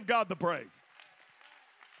hands and give God the praise.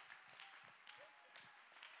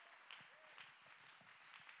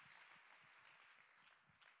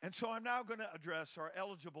 And so I'm now going to address our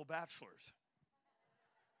eligible bachelors.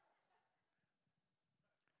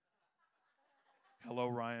 Hello,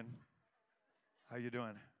 Ryan. How you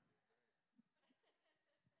doing?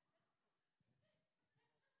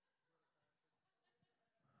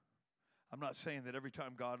 I'm not saying that every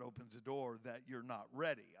time God opens a door that you're not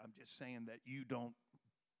ready. I'm just saying that you know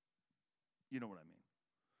what I mean.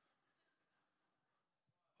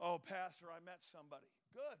 Oh, Pastor, I met somebody.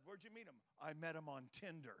 Good. Where'd you meet him? I met him on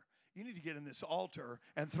Tinder. You need to get in this altar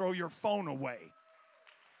and throw your phone away.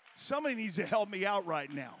 Somebody needs to help me out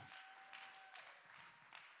right now.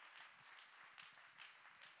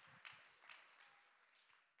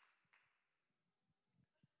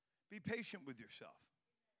 Be patient with yourself.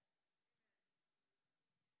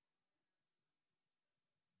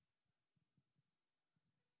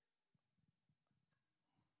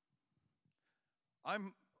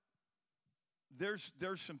 There's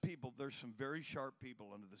some very sharp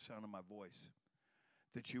people under the sound of my voice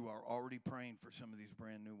that you are already praying for some of these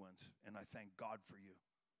brand new ones, and I thank God for you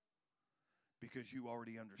because you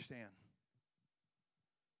already understand.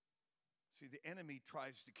 See, the enemy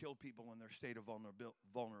tries to kill people in their state of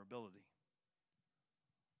vulnerability.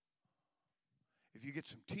 If you get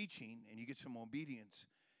some teaching and you get some obedience,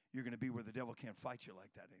 you're going to be where the devil can't fight you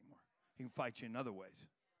like that anymore. He can fight you in other ways.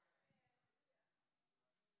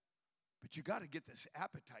 But you got to get this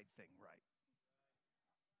appetite thing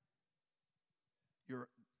right.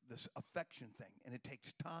 This affection thing, and it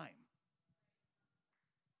takes time.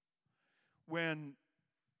 When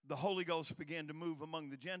the Holy Ghost began to move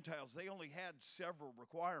among the Gentiles, they only had several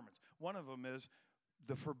requirements. One of them is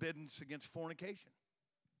the forbiddance against fornication,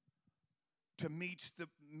 to meats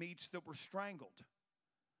that were strangled,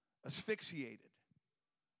 asphyxiated,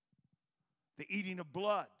 the eating of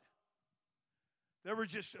blood. There were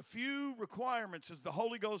just a few requirements as the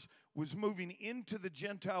Holy Ghost was moving into the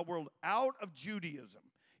Gentile world out of Judaism,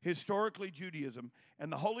 historically Judaism,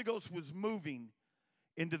 and the Holy Ghost was moving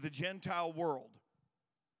into the Gentile world.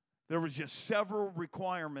 There was just several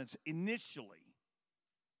requirements initially.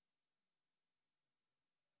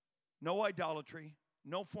 No idolatry,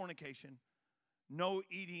 no fornication, no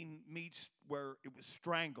eating meats where it was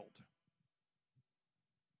strangled.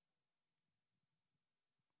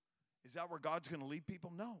 Is that where God's going to lead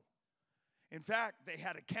people? No. In fact, they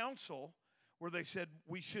had a council where they said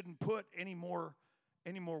we shouldn't put any more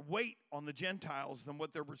weight on the Gentiles than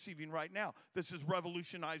what they're receiving right now. This is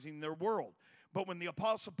revolutionizing their world. But when the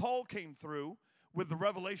Apostle Paul came through with the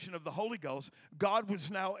revelation of the Holy Ghost, God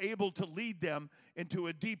was now able to lead them into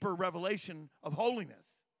a deeper revelation of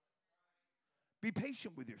holiness. Be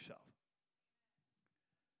patient with yourself.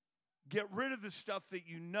 Get rid of the stuff that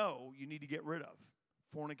you know you need to get rid of.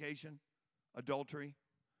 Fornication, adultery,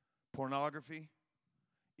 pornography,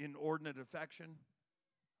 inordinate affection,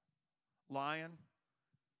 lying,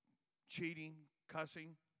 cheating,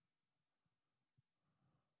 cussing.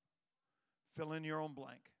 Fill in your own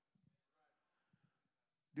blank.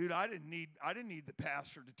 Dude, I didn't need the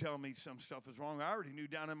pastor to tell me some stuff is wrong. I already knew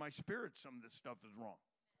down in my spirit some of this stuff is wrong.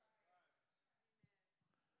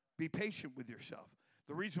 Be patient with yourself.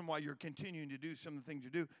 The reason why you're continuing to do some of the things you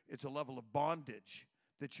do, it's a level of bondage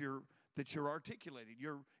that you're articulating.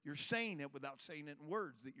 You're saying it without saying it in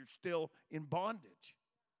words, that you're still in bondage.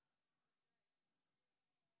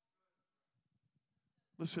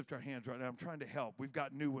 Let's lift our hands right now. I'm trying to help. We've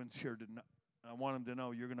got new ones here. I want them to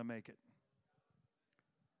know you're going to make it.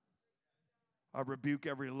 I rebuke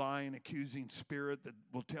every lying, accusing spirit that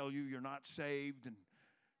will tell you you're not saved and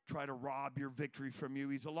try to rob your victory from you.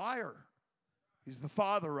 He's a liar. He's the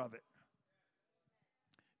father of it.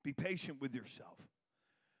 Be patient with yourself.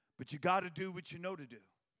 But you got to do what you know to do.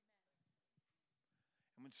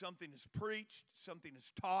 And when something is preached, something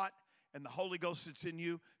is taught, and the Holy Ghost is in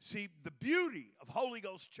you, see, the beauty of Holy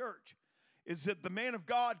Ghost Church is that the man of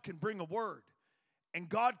God can bring a word, and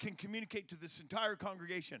God can communicate to this entire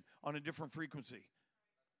congregation on a different frequency.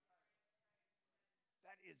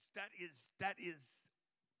 That is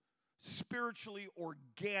spiritually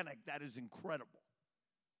organic. That is incredible.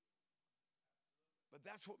 But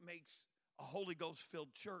that's what makes a Holy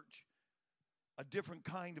Ghost-filled church a different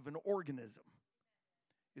kind of an organism.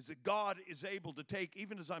 Is that God is able to take,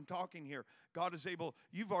 even as I'm talking here, God is able,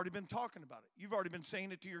 you've already been talking about it. You've already been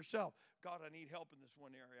saying it to yourself. God, I need help in this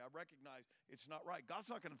one area. I recognize it's not right. God's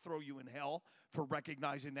not going to throw you in hell for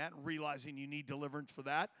recognizing that and realizing you need deliverance for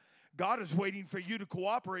that. God is waiting for you to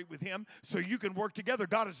cooperate with him so you can work together.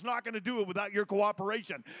 God is not going to do it without your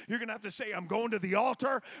cooperation. You're going to have to say, I'm going to the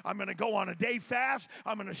altar. I'm going to go on a day fast.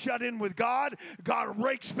 I'm going to shut in with God. God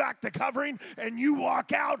rakes back the covering, and you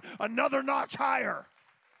walk out another notch higher.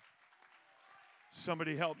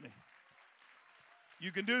 Somebody help me.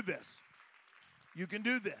 You can do this. You can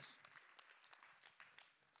do this.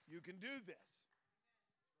 You can do this.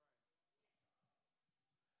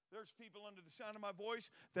 There's people under the sound of my voice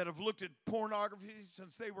that have looked at pornography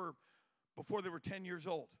since before they were 10 years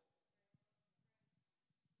old.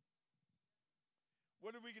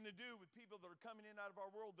 What are we going to do with people that are coming in out of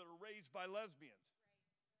our world that are raised by lesbians?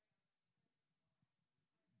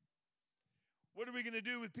 What are we going to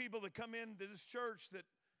do with people that come into this church that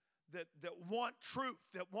want truth,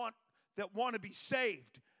 that want to be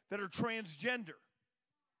saved, that are transgender?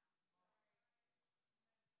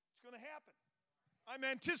 It's going to happen. I'm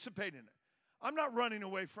anticipating it. I'm not running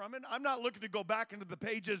away from it. I'm not looking to go back into the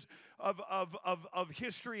pages of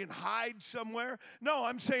history and hide somewhere. No,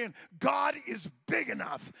 I'm saying God is big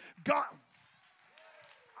enough. God.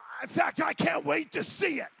 In fact, I can't wait to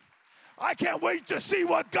see it. I can't wait to see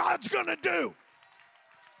what God's going to do.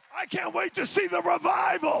 I can't wait to see the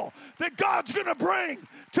revival that God's going to bring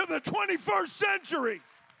to the 21st century.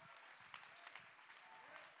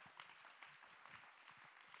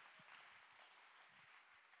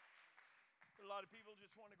 A lot of people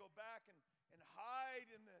just want to go back and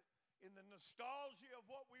hide in the nostalgia of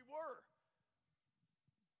what we were.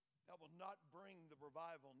 That will not bring the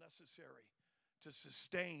revival necessary to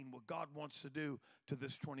sustain what God wants to do to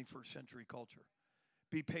this 21st century culture.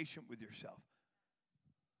 Be patient with yourself.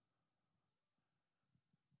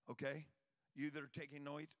 Okay? You that are taking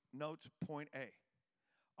notes, point A.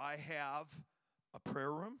 I have a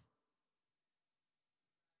prayer room.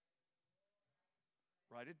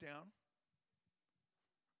 Write it down.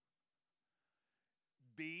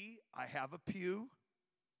 B, I have a pew.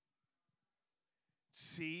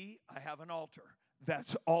 C, I have an altar.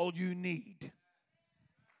 That's all you need.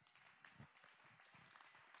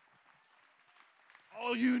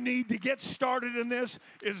 All you need to get started in this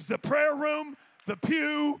is the prayer room, the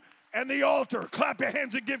pew, and the altar. Clap your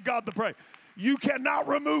hands and give God the praise. You cannot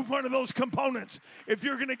remove one of those components if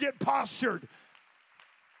you're going to get postured.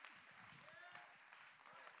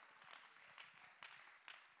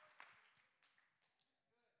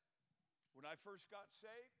 When I first got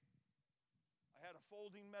saved, I had a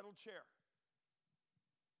folding metal chair.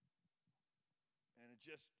 And it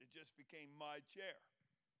just became my chair.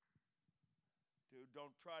 Dude,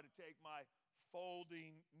 don't try to take my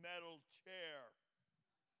folding metal chair.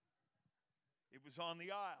 It was on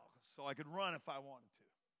the aisle, so I could run if I wanted to.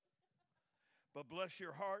 But bless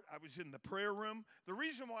your heart, I was in the prayer room. The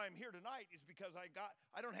reason why I'm here tonight is because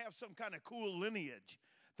I don't have some kind of cool lineage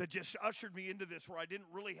that just ushered me into this, where I didn't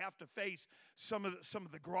really have to face some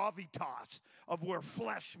of the gravitas of where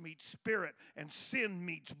flesh meets spirit and sin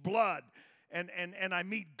meets blood. And I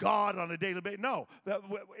meet God on a daily basis. No,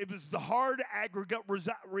 it was the hard aggregate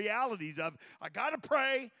realities of I got to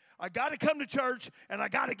pray, I got to come to church, and I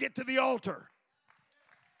got to get to the altar.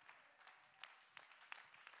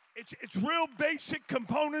 It's real basic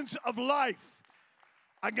components of life.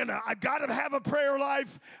 I've got to have a prayer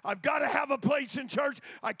life. I've got to have a place in church.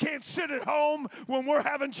 I can't sit at home when we're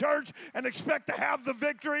having church and expect to have the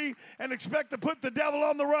victory and expect to put the devil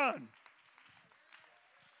on the run.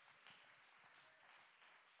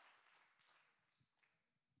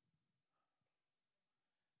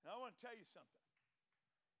 I want to tell you something.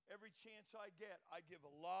 Every chance I get, I give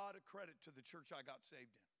a lot of credit to the church I got saved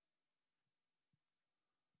in.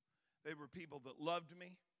 They were people that loved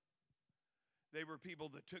me. They were people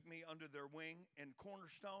that took me under their wing. And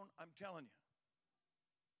Cornerstone, I'm telling you,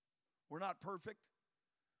 We're not perfect,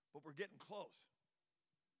 but we're getting close.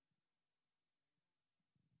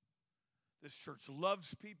 This church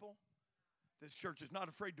loves people. This church is not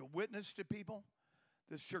afraid to witness to people.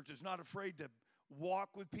 This church is not afraid to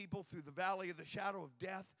walk with people through the valley of the shadow of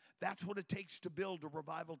death. That's what it takes to build a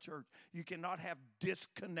revival church. You cannot have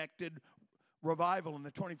disconnected revival in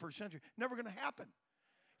the 21st century. Never going to happen.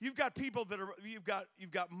 You've got people that are you've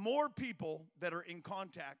got more people that are in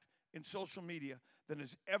contact in social media than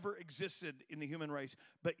has ever existed in the human race.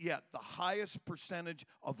 But yet the highest percentage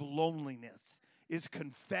of loneliness is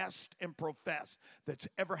confessed and professed that's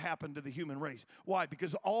ever happened to the human race. Why?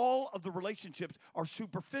 Because all of the relationships are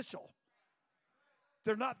superficial.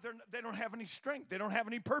 They don't have any strength. They don't have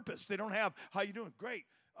any purpose. They don't have, how you doing? Great.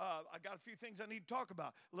 I got a few things I need to talk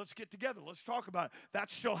about. Let's get together. Let's talk about it. That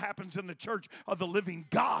still happens in the church of the living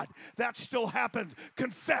God. That still happens.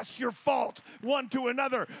 Confess your fault one to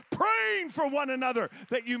another, praying for one another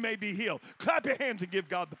that you may be healed. Clap your hands and give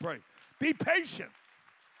God the praise. Be patient.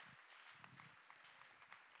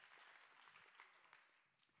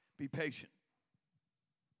 Be patient.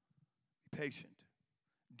 Be patient.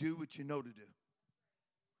 Do what you know to do.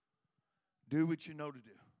 Do what you know to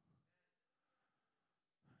do.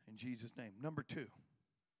 In Jesus' name. Number 2,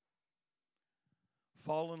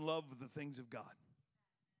 fall in love with the things of God.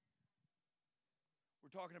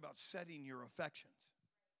 We're talking about setting your affections.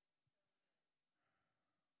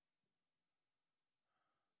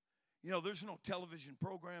 You know, there's no television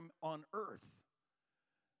program on earth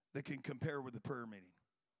that can compare with a prayer meeting.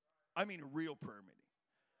 I mean a real prayer meeting.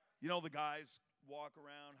 You know, the guys walk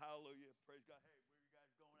around, hallelujah, praise God. Hey, where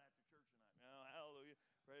are you guys going after church tonight? Oh, hallelujah,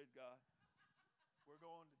 praise God. We're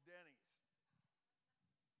going to Denny's.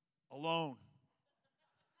 Alone.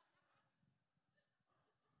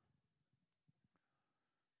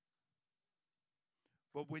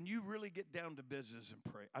 But when you really get down to business and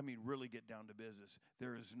pray, I mean really get down to business,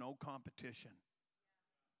 there is no competition.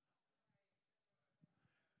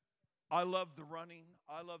 I love the running.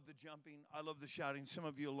 I love the jumping. I love the shouting. Some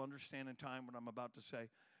of you will understand in time what I'm about to say.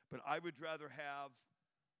 But I would rather have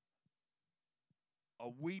a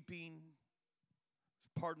weeping,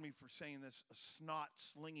 pardon me for saying this, a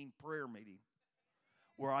snot-slinging prayer meeting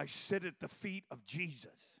where I sit at the feet of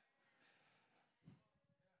Jesus.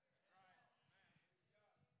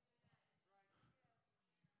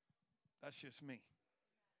 That's just me.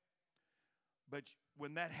 But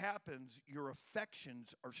when that happens, your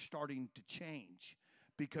affections are starting to change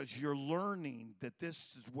because you're learning that this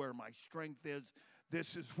is where my strength is.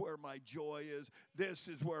 This is where my joy is. This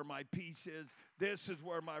is where my peace is. This is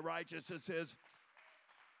where my righteousness is.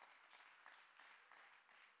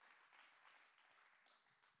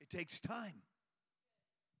 It takes time.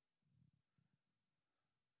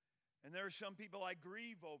 And there are some people I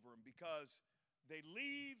grieve over them because they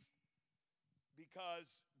leave because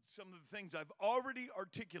some of the things I've already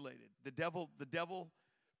articulated. The devil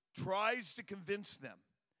tries to convince them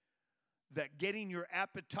that getting your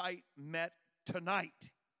appetite met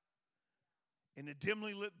tonight in a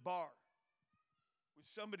dimly lit bar with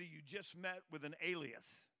somebody you just met with an alias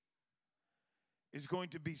is going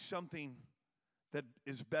to be something that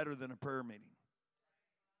is better than a prayer meeting.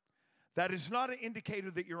 That is not an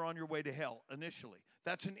indicator that you're on your way to hell initially.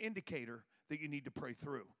 That's an indicator that you need to pray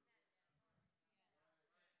through.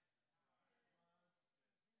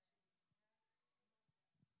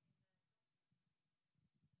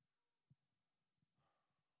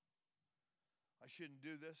 I shouldn't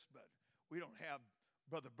do this, but we don't have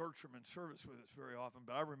Brother Bertram in service with us very often,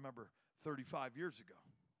 but I remember 35 years ago.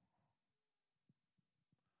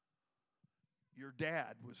 Your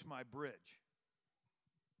dad was my bridge.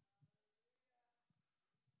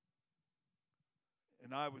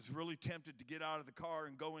 And I was really tempted to get out of the car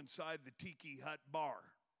and go inside the Tiki Hut bar.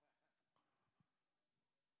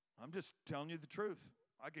 I'm just telling you the truth.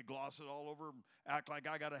 I could gloss it all over and act like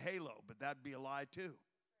I got a halo, but that'd be a lie too.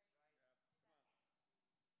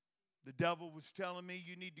 The devil was telling me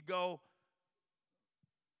you need to go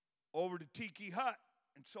over to Tiki Hut.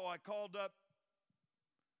 And so I called up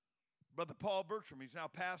Brother Paul Bertram. He's now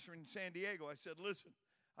pastor in San Diego. I said, listen,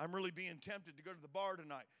 I'm really being tempted to go to the bar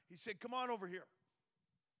tonight. He said, come on over here.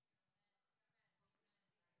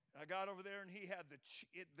 I got over there, and he had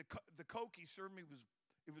the Coke he served me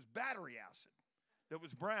was battery acid that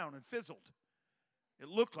was brown and fizzled. It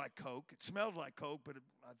looked like Coke. It smelled like Coke, but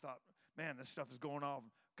I thought, man, this stuff is going off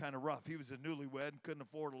kind of rough. He was a newlywed and couldn't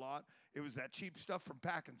afford a lot. It was that cheap stuff from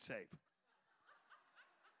Pack and Save.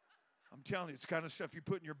 I'm telling you, it's the kind of stuff you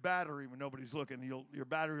put in your battery when nobody's looking. Your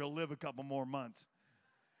battery will live a couple more months.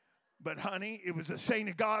 But honey, it was a saint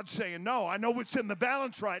of God saying, no, I know what's in the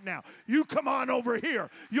balance right now. You come on over here.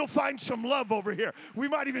 You'll find some love over here. We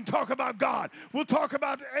might even talk about God. We'll talk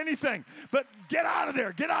about anything. But get out of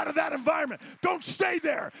there. Get out of that environment. Don't stay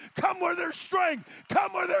there. Come where there's strength.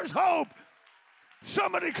 Come where there's hope.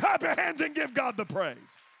 Somebody clap your hands and give God the praise.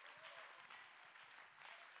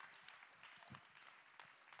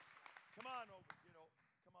 Come on over,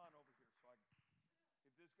 come on over here. So if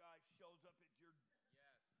this guy shows up at your,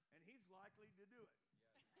 and he's likely to do it.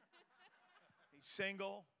 He's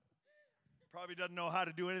single, probably doesn't know how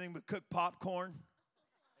to do anything but cook popcorn.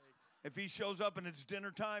 If he shows up and it's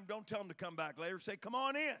dinner time, don't tell him to come back later. Say, come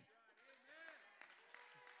on in.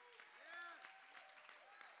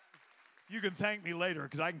 You can thank me later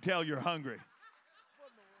because I can tell you're hungry.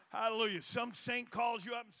 Hallelujah. Some saint calls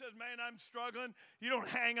you up and says, man, I'm struggling. You don't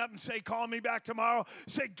hang up and say, call me back tomorrow.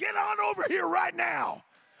 Say, get on over here right now.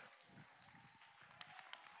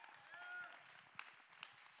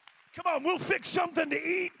 Come on, we'll fix something to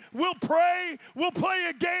eat. We'll pray. We'll play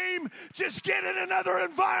a game. Just get in another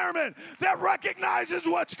environment that recognizes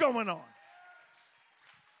what's going on.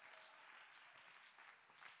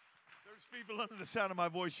 There's people under the sound of my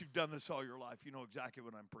voice, you've done this all your life. You know exactly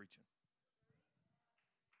what I'm preaching.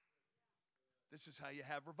 This is how you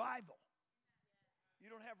have revival. You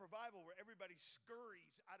don't have revival where everybody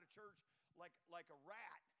scurries out of church like a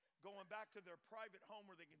rat, going back to their private home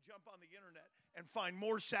where they can jump on the internet and find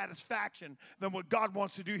more satisfaction than what God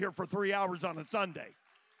wants to do here for 3 hours on a Sunday.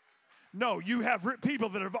 No, you have people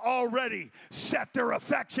that have already set their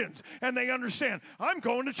affections and they understand, I'm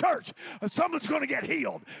going to church. Someone's going to get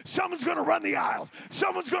healed. Someone's going to run the aisles.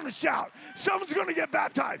 Someone's going to shout. Someone's going to get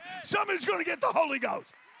baptized. Somebody's going to get the Holy Ghost.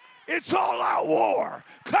 It's all out war.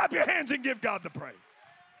 Clap your hands and give God the praise.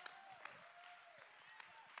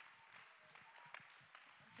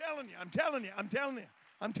 I'm telling you.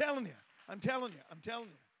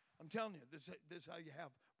 This is how you have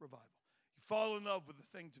revival. You fall in love with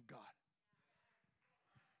the things of God.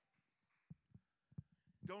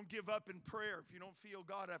 Don't give up in prayer if you don't feel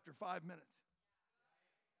God after 5 minutes.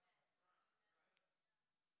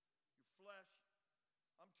 Your flesh,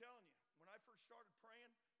 I'm telling you, when I first started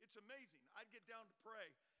praying, it's amazing. I'd get down to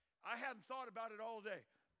pray. I hadn't thought about it all day.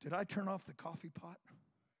 Did I turn off the coffee pot?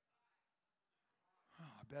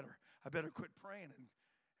 Oh, I better quit praying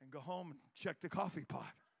and go home and check the coffee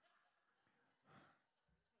pot.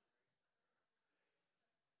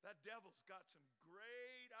 That devil's got some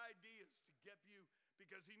great ideas to get you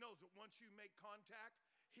because he knows that once you make contact,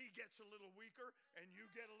 he gets a little weaker and you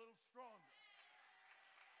get a little stronger.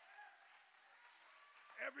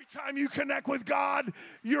 Every time you connect with God,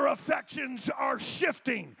 your affections are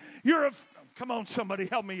shifting. Come on, somebody,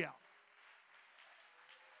 help me out.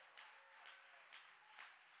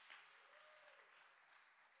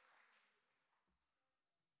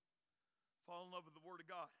 Fall in love with the Word of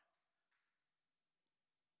God.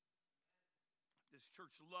 This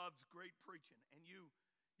church loves great preaching, and you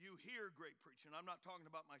hear great preaching. I'm not talking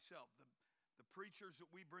about myself. The preachers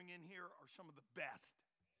that we bring in here are some of the best.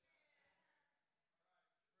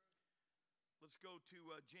 Let's go to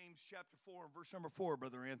James chapter 4 and verse number 4,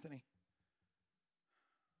 Brother Anthony.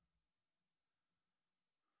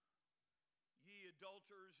 Ye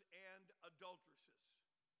adulterers and adulteresses,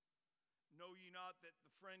 know ye not that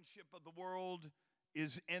the friendship of the world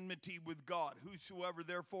is enmity with God? Whosoever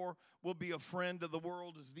therefore will be a friend of the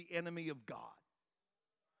world is the enemy of God.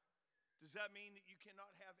 Does that mean that you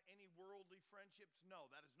cannot have any worldly friendships? No,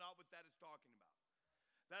 that is not what that is talking about.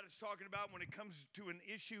 That is talking about when it comes to an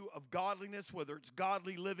issue of godliness, whether it's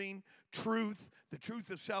godly living, truth, the truth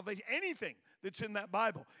of salvation, anything that's in that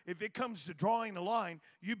Bible. If it comes to drawing a line,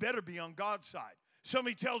 you better be on God's side.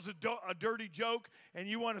 Somebody tells a dirty joke and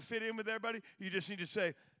you want to fit in with everybody, you just need to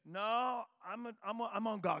say, no, I'm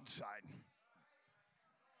on God's side.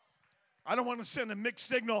 I don't want to send a mixed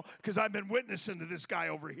signal because I've been witnessing to this guy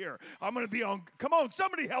over here. I'm going to be on, come on,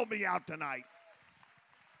 somebody help me out tonight.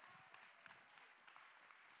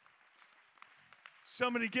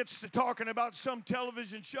 Somebody gets to talking about some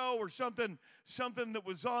television show or something that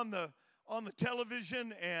was on the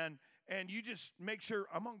television, and you just make sure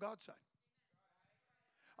I'm on God's side.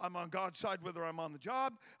 I'm on God's side whether I'm on the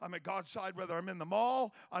job. I'm at God's side whether I'm in the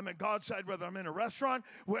mall. I'm at God's side whether I'm in a restaurant.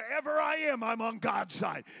 Wherever I am, I'm on God's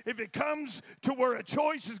side. If it comes to where a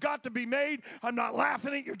choice has got to be made, I'm not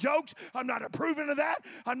laughing at your jokes. I'm not approving of that.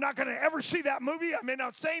 I'm not going to ever see that movie. I may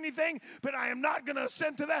not say anything, but I am not going to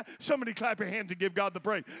assent to that. Somebody clap your hands and give God the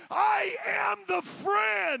praise. I am the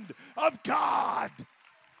friend of God.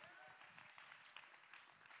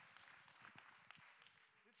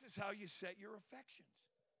 This is how you set your affections.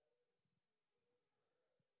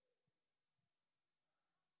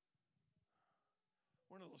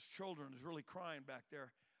 one of those children is really crying back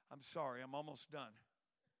there. I'm sorry, I'm almost done.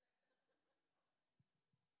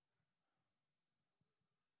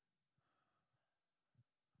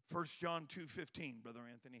 First John 2:15, Brother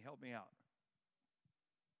Anthony, help me out.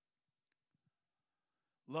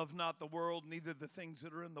 Love not the world, neither the things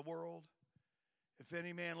that are in the world. If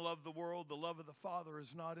any man love the world, the love of the Father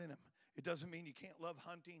is not in him. It doesn't mean you can't love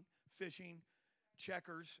hunting, fishing,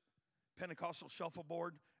 checkers, Pentecostal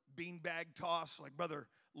shuffleboard, beanbag toss, like Brother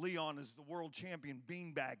Leon is the world champion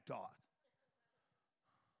beanbag toss.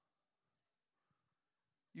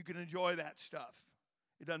 You can enjoy that stuff.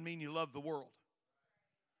 It doesn't mean you love the world.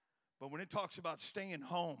 But when it talks about staying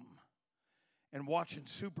home and watching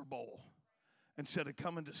Super Bowl instead of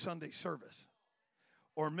coming to Sunday service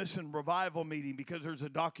or missing revival meeting because there's a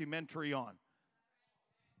documentary on,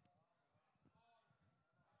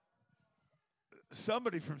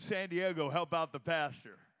 somebody from San Diego help out the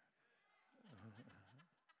pastor.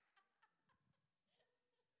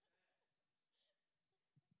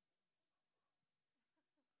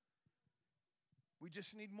 We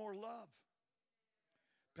just need more love.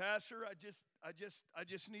 Pastor, I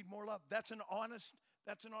just need more love. That's an honest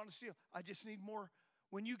deal. I just need more.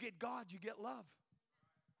 When you get God, you get love.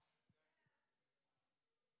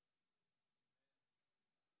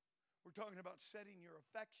 We're talking about setting your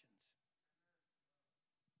affections.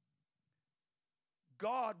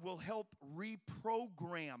 God will help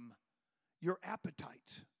reprogram your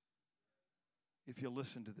appetites if you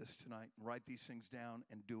listen to this tonight and write these things down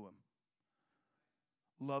and do them.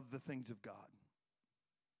 Love the things of God.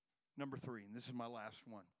 Number 3, and this is my last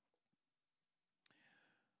one.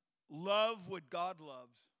 Love what God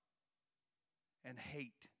loves and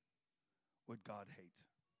hate what God hates.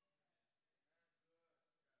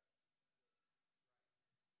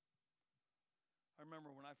 I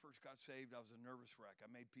remember when I first got saved, I was a nervous wreck. I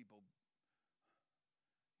made people,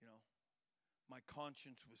 my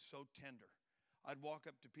conscience was so tender. I'd walk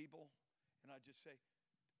up to people and I'd just say,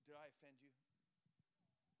 did I offend you?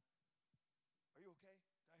 Are you okay?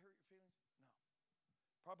 Did I hurt your feelings? No.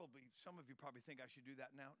 Probably, some of you probably think I should do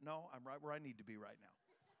that now. No, I'm right where I need to be right now.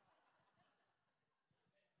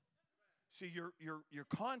 See, your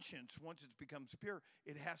conscience, once it becomes pure,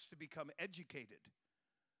 it has to become educated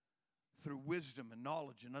through wisdom and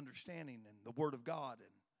knowledge and understanding and the Word of God and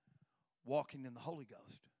walking in the Holy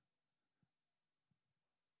Ghost.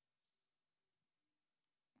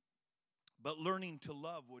 But learning to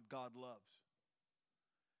love what God loves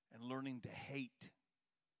and learning to hate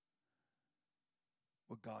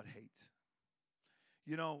what God hates.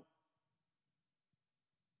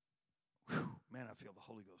 Man, I feel the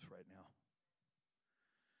Holy Ghost right now.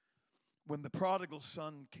 When the prodigal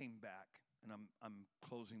son came back, and I'm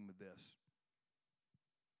closing with this.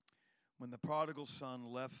 When the prodigal son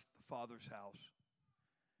left the father's house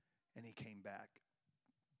and he came back,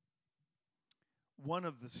 one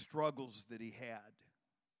of the struggles that he had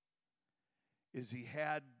is he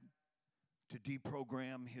had to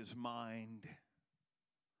deprogram his mind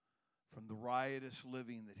from the riotous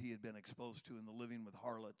living that he had been exposed to in the living with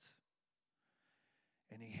harlots.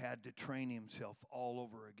 And he had to train himself all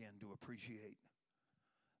over again to appreciate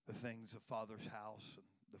the things of Father's house and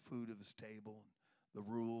the food of his table and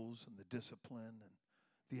the rules and the discipline and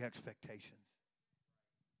the expectations.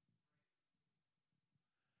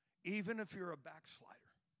 Even if you're a backslider,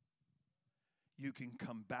 you can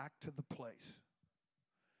come back to the place.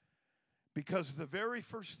 Because the very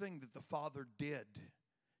first thing that the father did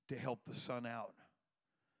to help the son out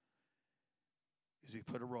is he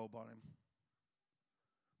put a robe on him,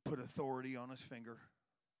 put authority on his finger,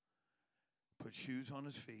 put shoes on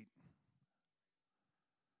his feet,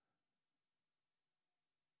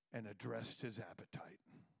 and addressed his appetite.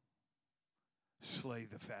 Slay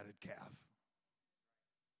the fatted calf.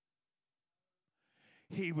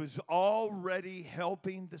 He was already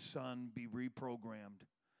helping the son be reprogrammed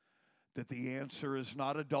that the answer is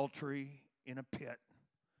not adultery in a pit,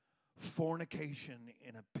 fornication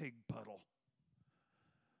in a pig puddle,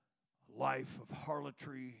 life of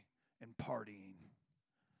harlotry and partying.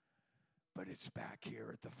 But it's back here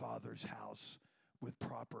at the Father's house with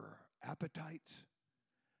proper appetites,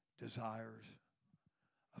 desires,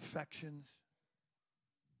 affections.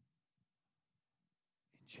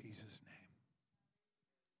 In Jesus' name.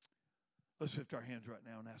 Let's lift our hands right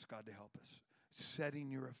now and ask God to help us. Setting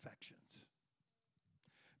your affections.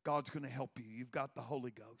 God's going to help you. You've got the Holy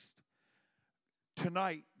Ghost.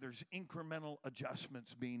 Tonight, there's incremental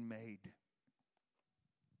adjustments being made.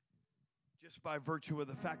 Just by virtue of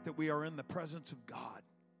the fact that we are in the presence of God.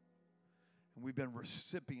 And we've been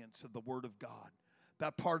recipients of the Word of God.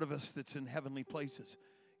 That part of us that's in heavenly places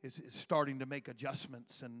is starting to make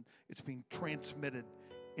adjustments, and it's being transmitted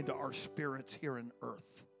into our spirits here on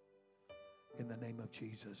earth. In the name of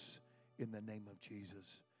Jesus. In the name of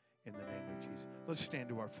Jesus. In the name of Jesus. Let's stand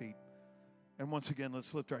to our feet. And once again,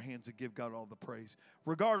 let's lift our hands and give God all the praise.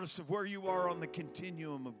 Regardless of where you are on the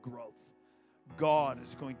continuum of growth, God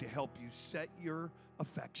is going to help you set your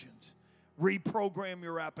affections, reprogram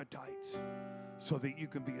your appetites, so that you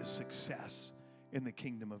can be a success in the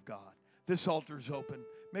kingdom of God. This altar's open.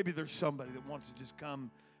 Maybe there's somebody that wants to just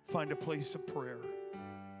come find a place of prayer.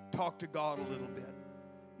 Talk to God a little bit.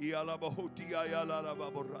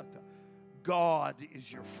 God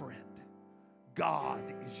is your friend. God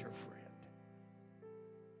is your friend.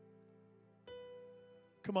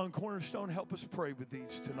 Come on, Cornerstone, help us pray with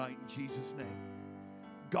these tonight in Jesus' name.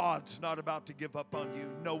 God's not about to give up on you.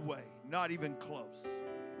 No way. Not even close.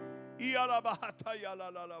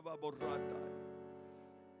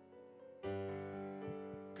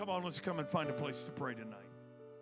 Come on, let's come and find a place to pray tonight.